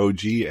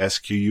 PROGSQUATCH.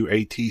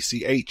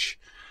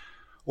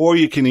 Or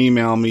you can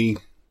email me,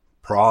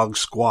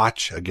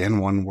 Prog-Squatch, again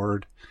one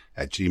word,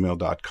 at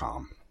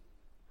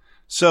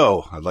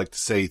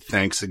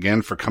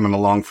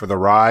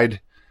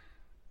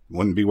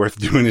Wouldn't be worth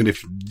doing it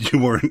if you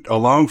weren't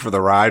along for the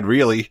ride,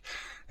 really.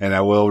 And I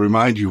will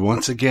remind you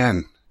once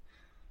again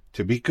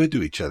to be good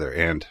to each other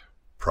and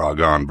prog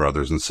on,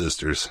 brothers and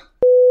sisters.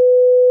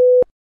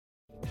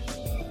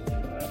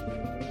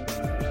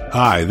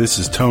 Hi, this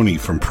is Tony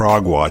from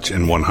Prog-Watch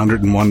and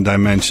 101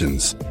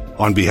 Dimensions.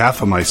 On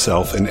behalf of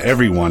myself and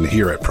everyone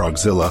here at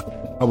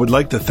Progzilla, I would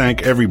like to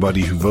thank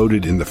everybody who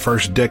voted in the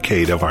first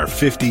decade of our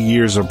 50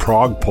 years of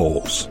prog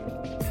polls.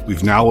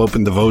 We've now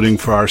opened the voting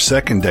for our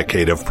second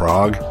decade of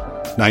prog,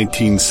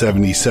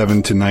 1977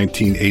 to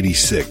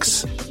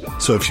 1986.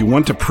 So if you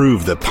want to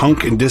prove that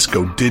punk and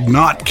disco did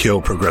not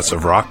kill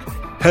progressive rock,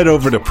 head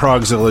over to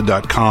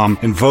progzilla.com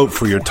and vote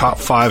for your top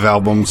 5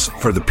 albums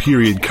for the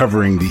period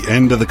covering the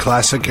end of the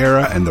classic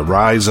era and the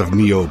rise of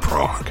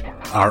neo-prog.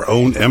 Our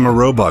own Emma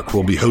Roebuck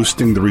will be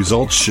hosting the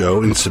results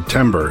show in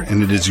September,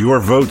 and it is your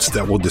votes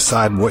that will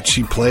decide what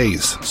she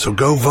plays. So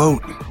go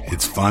vote.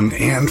 It's fun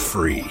and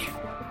free.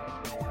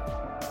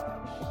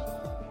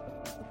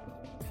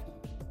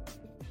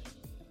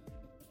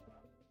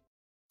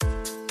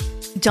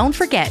 Don't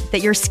forget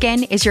that your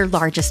skin is your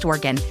largest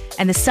organ,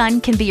 and the sun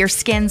can be your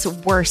skin's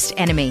worst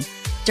enemy.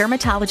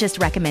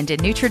 Dermatologist-recommended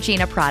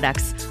Neutrogena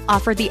products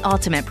offer the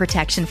ultimate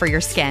protection for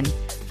your skin.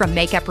 From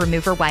makeup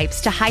remover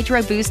wipes to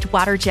Hydro Boost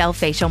Water Gel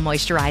Facial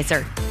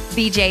Moisturizer,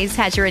 BJ's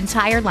has your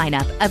entire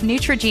lineup of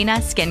Neutrogena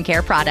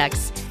skincare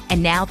products.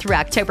 And now through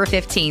October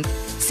 15th,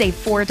 save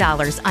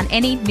 $4 on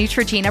any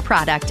Neutrogena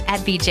product at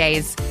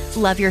BJ's.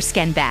 Love your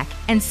skin back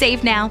and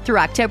save now through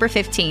October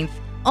 15th,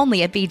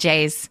 only at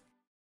BJ's.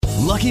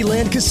 Lucky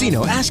Land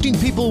Casino, asking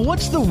people,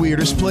 what's the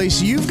weirdest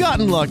place you've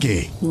gotten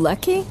lucky?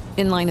 Lucky?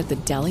 In line at the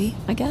deli,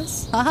 I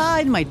guess? Aha,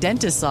 in my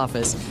dentist's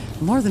office.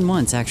 More than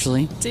once,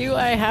 actually. Do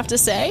I have to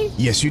say?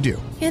 Yes, you do.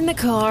 In the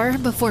car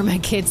before my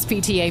kids'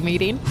 PTA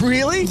meeting.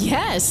 Really?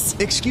 Yes.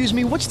 Excuse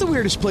me, what's the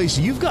weirdest place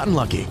you've gotten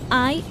lucky?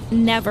 I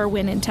never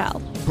win and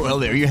tell. Well,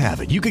 there you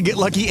have it. You can get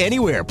lucky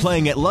anywhere,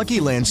 playing at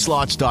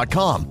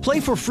LuckyLandSlots.com.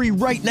 Play for free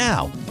right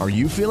now. Are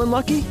you feeling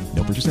lucky?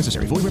 No purchase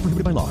necessary. Void where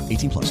prohibited by law.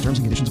 18+. Terms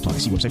and conditions apply.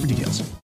 See website for details.